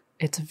 obviously like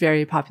it's a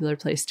very popular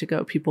place to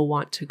go. People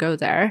want to go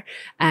there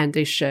and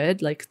they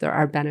should. Like there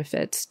are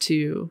benefits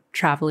to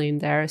traveling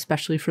there,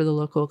 especially for the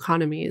local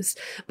economies.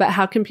 But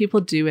how can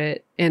people do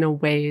it in a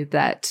way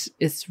that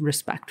is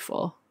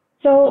respectful?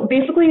 So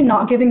basically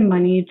not giving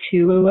money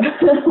to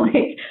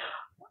like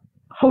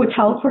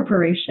hotel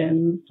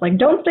corporations. Like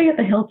don't stay at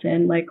the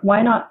Hilton. Like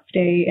why not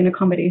stay in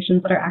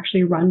accommodations that are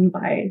actually run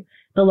by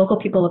the local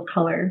people of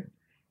color,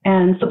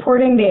 and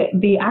supporting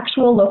the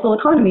actual local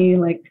economy,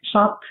 like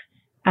shop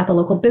at the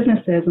local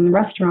businesses and the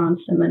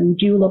restaurants, and then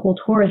do local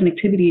tours and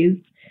activities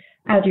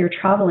as you're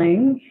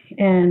traveling.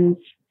 And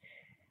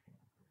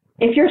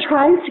if you're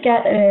trying to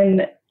get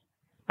in,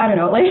 I don't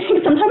know, like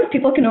sometimes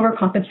people can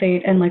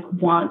overcompensate and like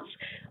want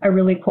a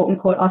really quote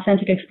unquote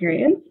authentic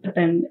experience, but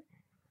then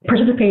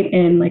participate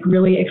in like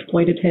really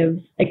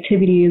exploitative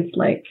activities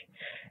like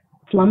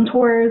slum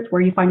tours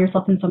where you find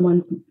yourself in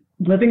someone's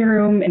living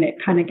room and it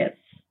kind of gets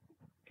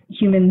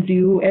human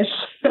zoo-ish.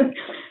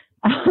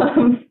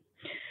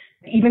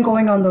 Even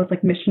going on those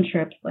like mission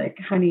trips, like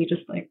honey,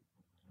 just like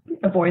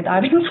avoid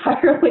that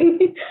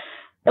entirely.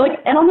 Like,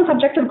 and on the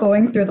subject of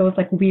going through those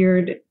like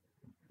weird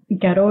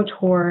ghetto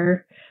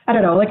tour, I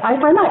don't know, like I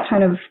find that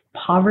kind of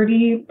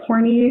poverty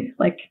porny.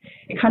 Like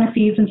it kind of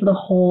feeds into the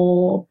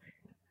whole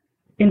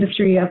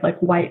industry of like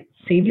white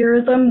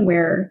saviorism,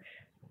 where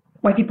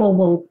white people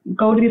will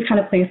go to these kind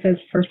of places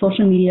for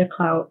social media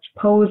clout,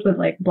 pose with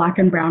like black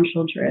and brown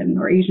children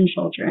or Asian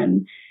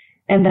children,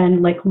 and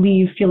then like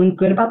leave feeling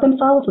good about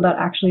themselves without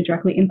actually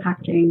directly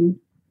impacting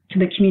to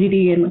the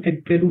community in like a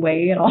good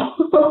way at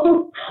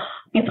all.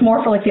 It's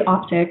more for like the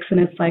optics, and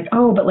it's like,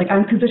 oh, but like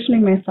I'm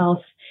positioning myself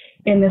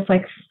in this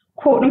like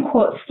quote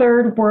unquote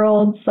third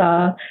world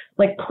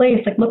like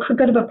place. Like look how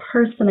good of a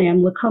person I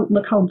am. Look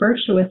how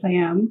virtuous I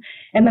am.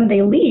 And then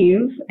they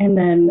leave, and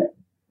then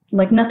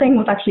like nothing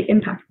was actually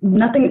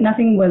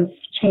nothing was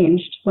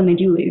changed when they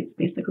do leave,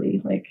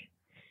 basically. Like,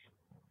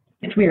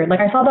 it's weird. Like,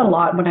 I saw that a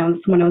lot when I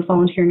was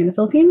volunteering in the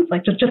Philippines.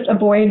 Like, just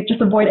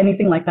avoid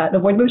anything like that.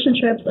 Avoid mission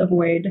trips.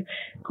 Avoid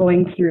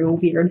going through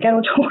weird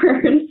ghetto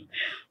tours.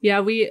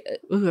 Yeah,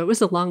 it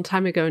was a long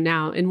time ago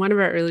now. In one of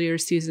our earlier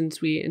seasons,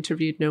 we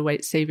interviewed No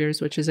White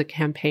Saviors, which is a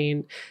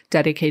campaign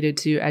dedicated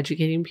to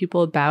educating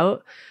people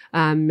about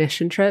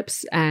mission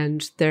trips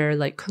and their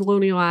like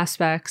colonial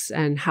aspects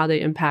and how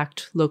they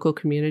impact local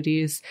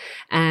communities.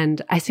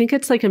 And I think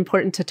it's like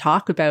important to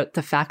talk about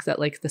the fact that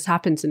like this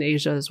happens in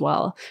Asia as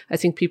well. I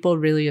think people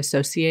really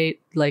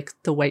associate like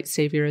the white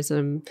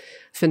saviorism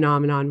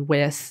phenomenon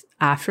with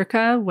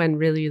Africa, when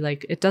really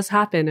like it does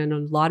happen in a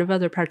lot of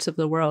other parts of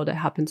the world. It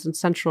happens in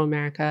Central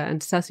America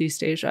and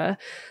Southeast Asia.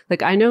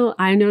 Like I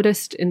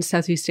noticed in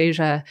Southeast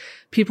Asia,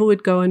 people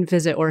would go and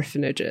visit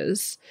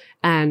orphanages,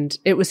 and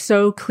it was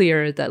so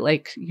clear that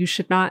like you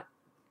should not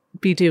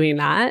be doing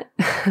that.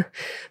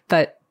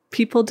 But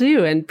people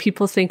do, and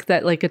people think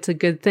that like it's a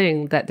good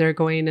thing that they're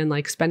going and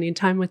like spending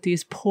time with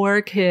these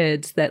poor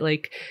kids that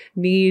like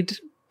need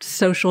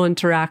social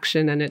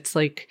interaction. And it's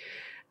like,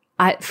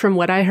 from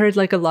what I heard,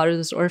 like a lot of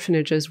those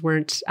orphanages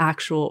weren't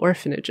actual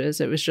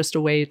orphanages. It was just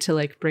a way to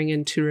like bring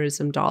in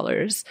tourism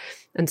dollars.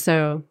 And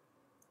so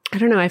I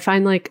don't know. I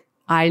find like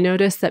I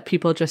notice that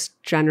people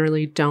just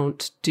generally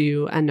don't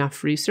do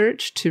enough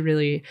research to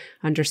really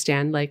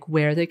understand like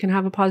where they can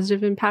have a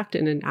positive impact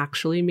in an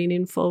actually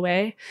meaningful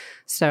way.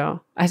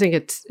 So I think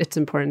it's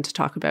important to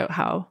talk about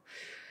how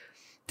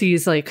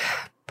these like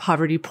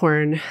poverty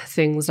porn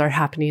things are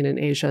happening in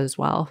Asia as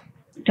well.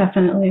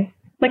 Definitely.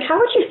 Like, how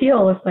would you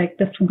feel if, like,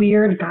 this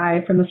weird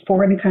guy from this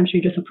foreign country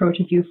just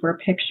approaches you for a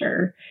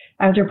picture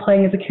as you're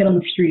playing as a kid on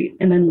the street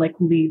and then, like,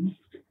 leaves?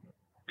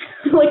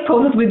 Like,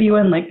 poses with you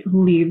and, like,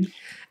 leaves.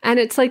 And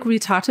it's like we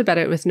talked about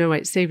it with No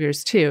White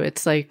Saviors, too.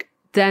 It's like,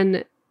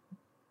 then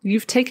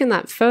you've taken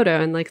that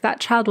photo and, like, that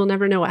child will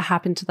never know what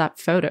happened to that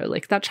photo.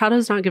 Like, that child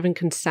has not given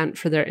consent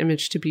for their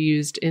image to be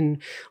used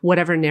in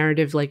whatever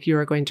narrative, like, you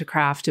are going to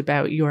craft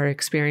about your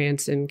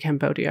experience in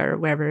Cambodia or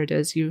wherever it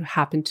is you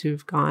happen to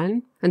have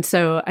gone. And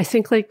so I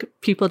think, like,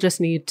 people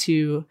just need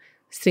to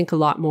think a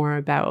lot more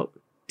about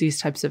these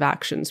types of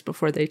actions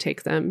before they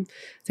take them.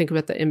 Think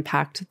about the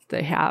impact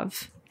they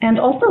have.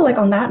 And also, like,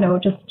 on that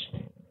note,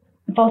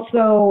 it's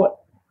also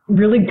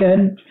really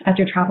good as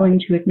you're traveling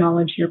to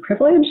acknowledge your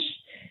privilege.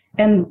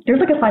 And there's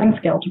like a sliding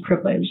scale to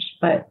privilege,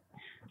 but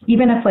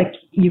even if like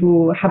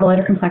you have a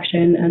lighter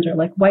complexion and are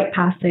like white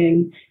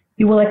passing,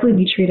 you will likely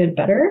be treated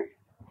better.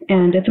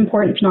 And it's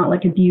important to not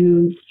like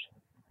abuse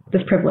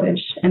this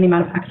privilege and the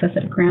amount of access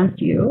that it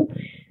grants you.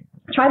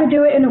 Try to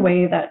do it in a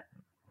way that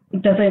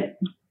doesn't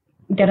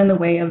get in the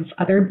way of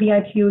other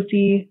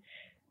BIPOC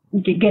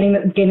getting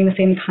the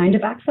same kind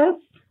of access.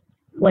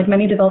 Like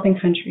many developing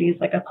countries,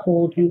 like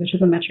uphold English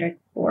as a metric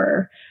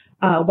for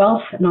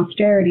wealth and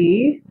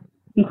austerity,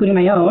 including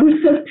my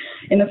own,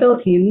 in the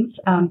Philippines,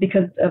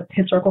 because of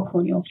historical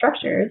colonial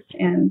structures.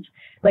 And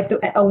like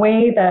a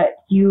way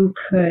that you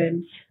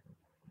could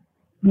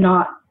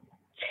not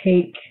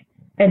take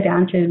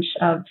advantage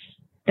of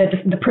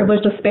the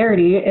privilege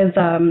disparity is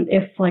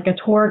if like a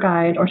tour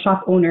guide or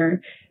shop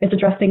owner is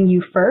addressing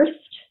you first,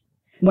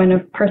 when a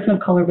person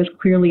of color was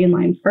clearly in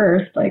line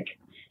first, like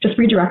just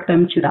redirect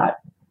them to that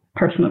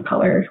person of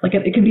color. Like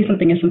it could be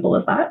something as simple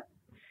as that.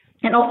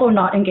 And also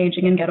not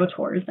engaging in ghetto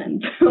tours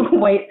and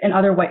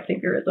other white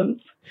saviorisms.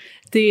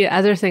 The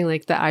other thing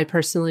like that I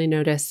personally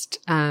noticed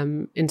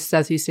in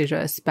Southeast Asia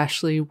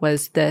especially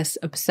was this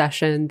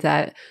obsession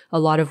that a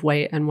lot of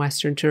white and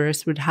Western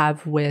tourists would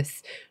have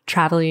with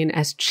traveling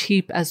as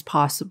cheap as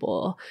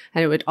possible.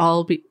 And it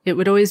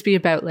would always be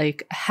about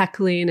like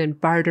heckling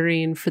and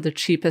bartering for the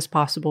cheapest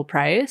possible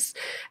price.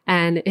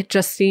 And it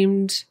just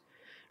seemed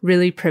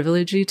really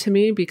privilegey to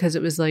me because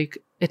it was like,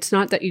 it's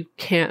not that you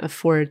can't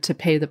afford to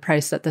pay the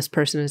price that this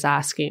person is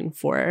asking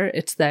for.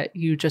 It's that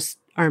you just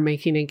are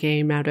making a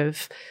game out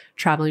of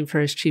traveling for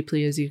as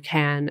cheaply as you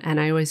can. And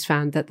I always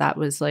found that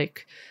was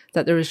like,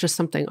 that there was just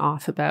something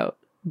off about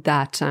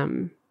that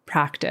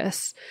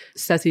practice.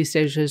 Southeast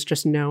Asia is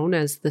just known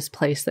as this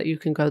place that you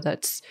can go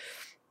that's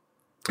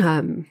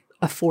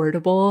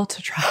affordable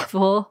to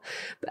travel.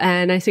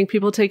 And I think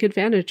people take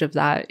advantage of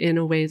that in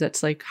a way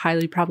that's like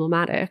highly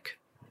problematic.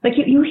 Like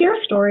you hear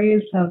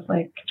stories of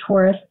like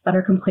tourists that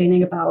are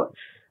complaining about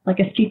like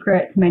a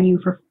secret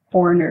menu for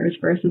foreigners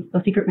versus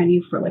a secret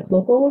menu for like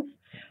locals,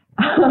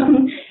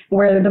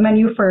 where the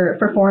menu for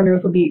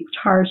foreigners will be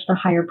charged a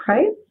higher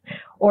price,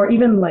 or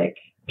even like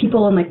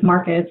people in like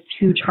markets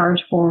who charge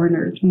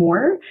foreigners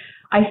more.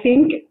 I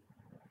think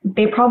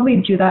they probably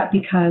do that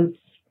because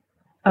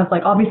of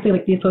like obviously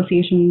like the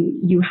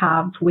association you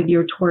have with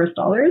your tourist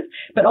dollars,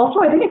 but also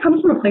I think it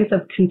comes from a place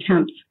of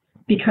contempt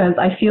because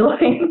I feel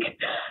like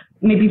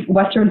maybe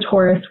Western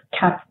tourists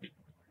kept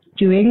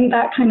doing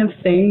that kind of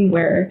thing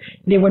where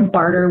they would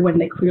barter when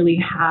they clearly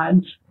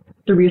had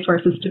the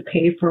resources to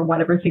pay for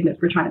whatever thing that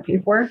we're trying to pay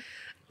for.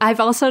 I've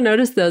also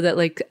noticed though that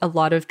like a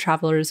lot of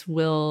travelers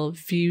will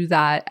view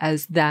that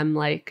as them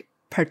like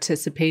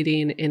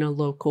participating in a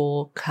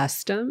local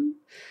custom.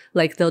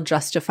 Like they'll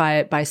justify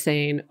it by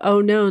saying, oh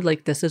no,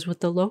 like this is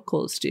what the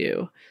locals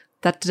do.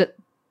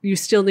 You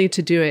still need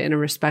to do it in a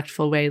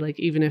respectful way, like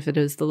even if it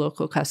is the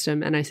local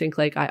custom. And I think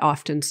like I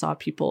often saw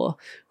people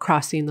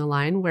crossing the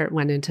line where it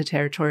went into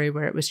territory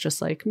where it was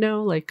just like,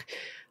 no, like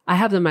I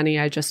have the money.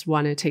 I just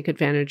want to take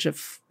advantage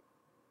of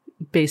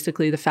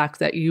basically the fact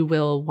that you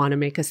will want to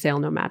make a sale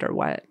no matter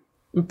what.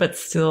 But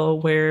still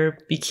wear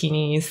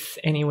bikinis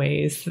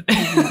anyways.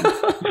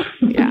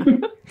 Yeah.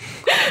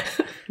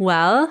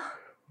 Well,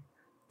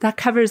 that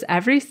covers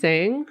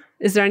everything.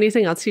 Is there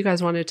anything else you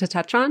guys wanted to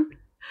touch on?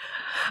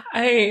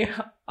 I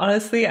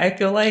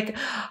feel like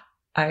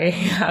I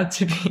have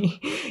to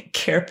be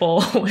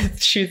careful with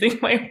choosing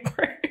my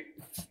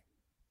words.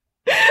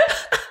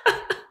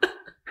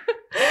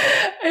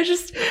 I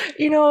just,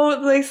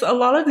 like a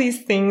lot of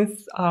these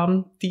things,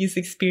 these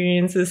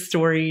experiences,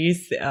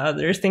 stories,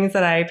 there's things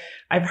that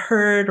I've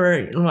heard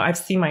or I've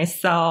seen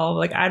myself.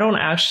 Like I've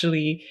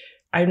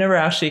never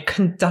actually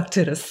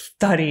conducted a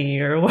study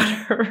or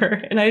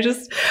whatever. And I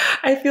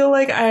feel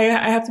like I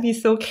have to be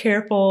so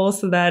careful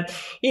so that,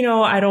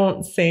 I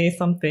don't say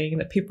something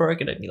that people are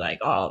going to be like,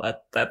 oh,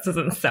 that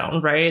doesn't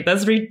sound right.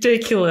 That's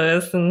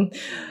ridiculous. And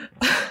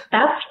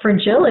that's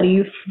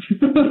fragility.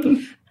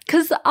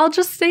 Because I'll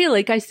just say,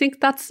 like, I think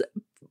that's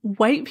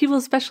white people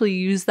especially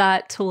use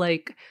that to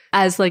like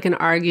as like an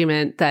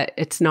argument that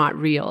it's not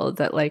real,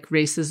 that like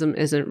racism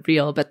isn't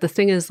real. But the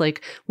thing is,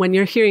 like, when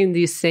you're hearing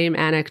these same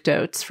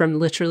anecdotes from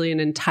literally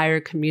an entire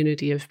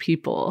community of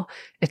people,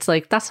 it's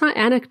like, that's not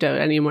anecdote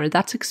anymore.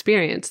 That's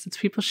experience. It's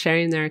people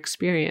sharing their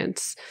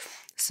experience.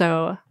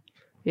 So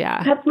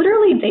yeah. That's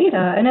literally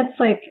data. And it's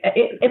like,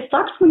 it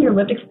sucks when your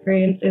lived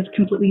experience is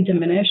completely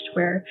diminished,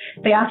 where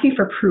they ask you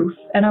for proof.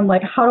 And I'm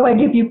like, how do I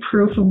give you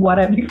proof of what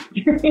I've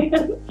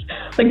experienced?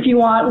 Like, do you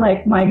want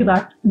like my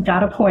exact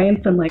data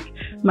points and like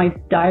my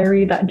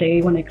diary that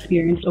day when I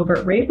experienced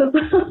overt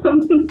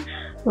racism?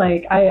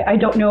 Like, I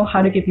don't know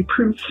how to give you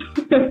proof.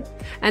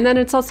 And then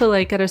it's also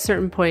like at a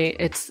certain point,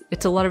 it's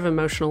a lot of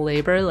emotional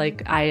labor.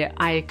 Like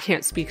I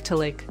can't speak to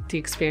like the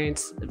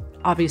experience,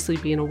 obviously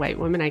being a white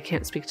woman, I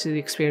can't speak to the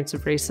experience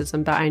of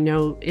racism, but I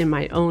know in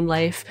my own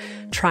life,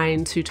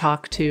 trying to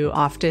talk to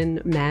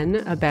often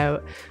men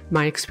about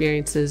my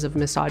experiences of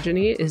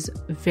misogyny is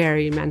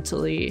very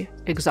mentally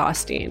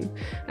exhausting.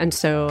 And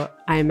so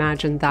I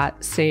imagine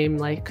that same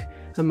like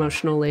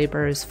emotional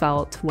labor is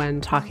felt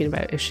when talking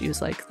about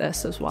issues like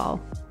this as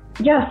well.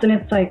 Yes, and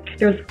it's like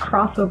there's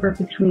crossover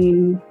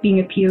between being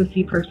a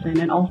POC person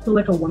and also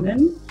like a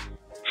woman.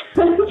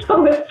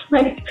 So it's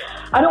like,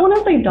 I don't want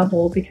to say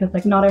double because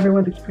like not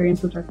everyone's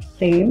experiences are the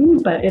same,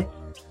 but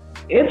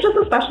it's just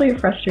especially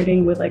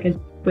frustrating with like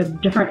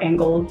with different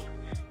angles,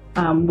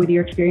 with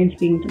your experience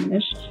being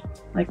diminished.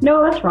 Like,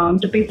 no, that's wrong.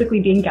 Just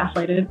basically being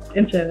gaslighted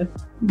into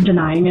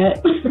denying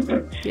it.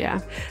 Yeah.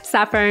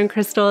 Sapphire and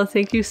Crystal,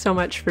 thank you so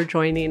much for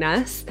joining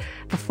us.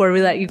 Before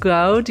we let you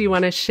go, do you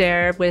want to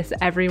share with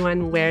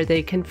everyone where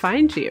they can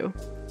find you?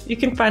 You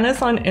can find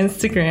us on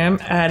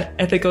Instagram at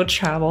Ethical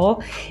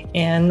Travel.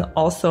 And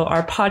also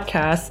our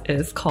podcast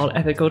is called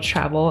Ethical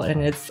Travel,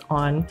 and it's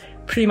on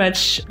pretty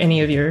much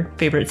any of your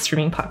favorite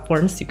streaming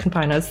platforms. You can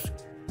find us.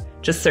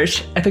 Just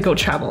search Ethical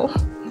Travel.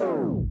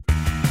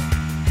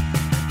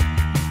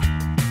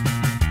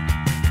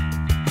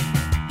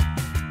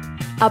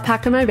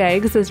 Alpaca My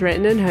Bags is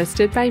written and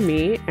hosted by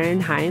me,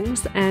 Erin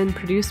Hines, and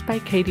produced by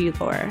Katie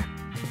Lohr.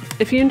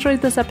 If you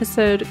enjoyed this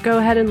episode, go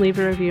ahead and leave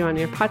a review on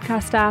your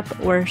podcast app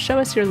or show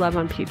us your love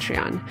on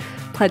Patreon.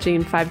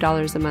 Pledging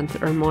 $5 a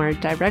month or more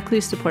directly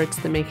supports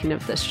the making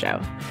of this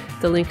show.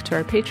 The link to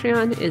our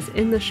Patreon is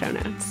in the show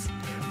notes.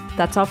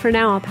 That's all for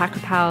now,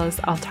 Alpaca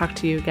Pals. I'll talk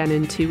to you again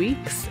in 2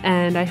 weeks,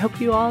 and I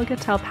hope you all get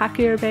to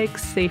alpaca your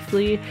bags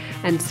safely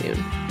and soon.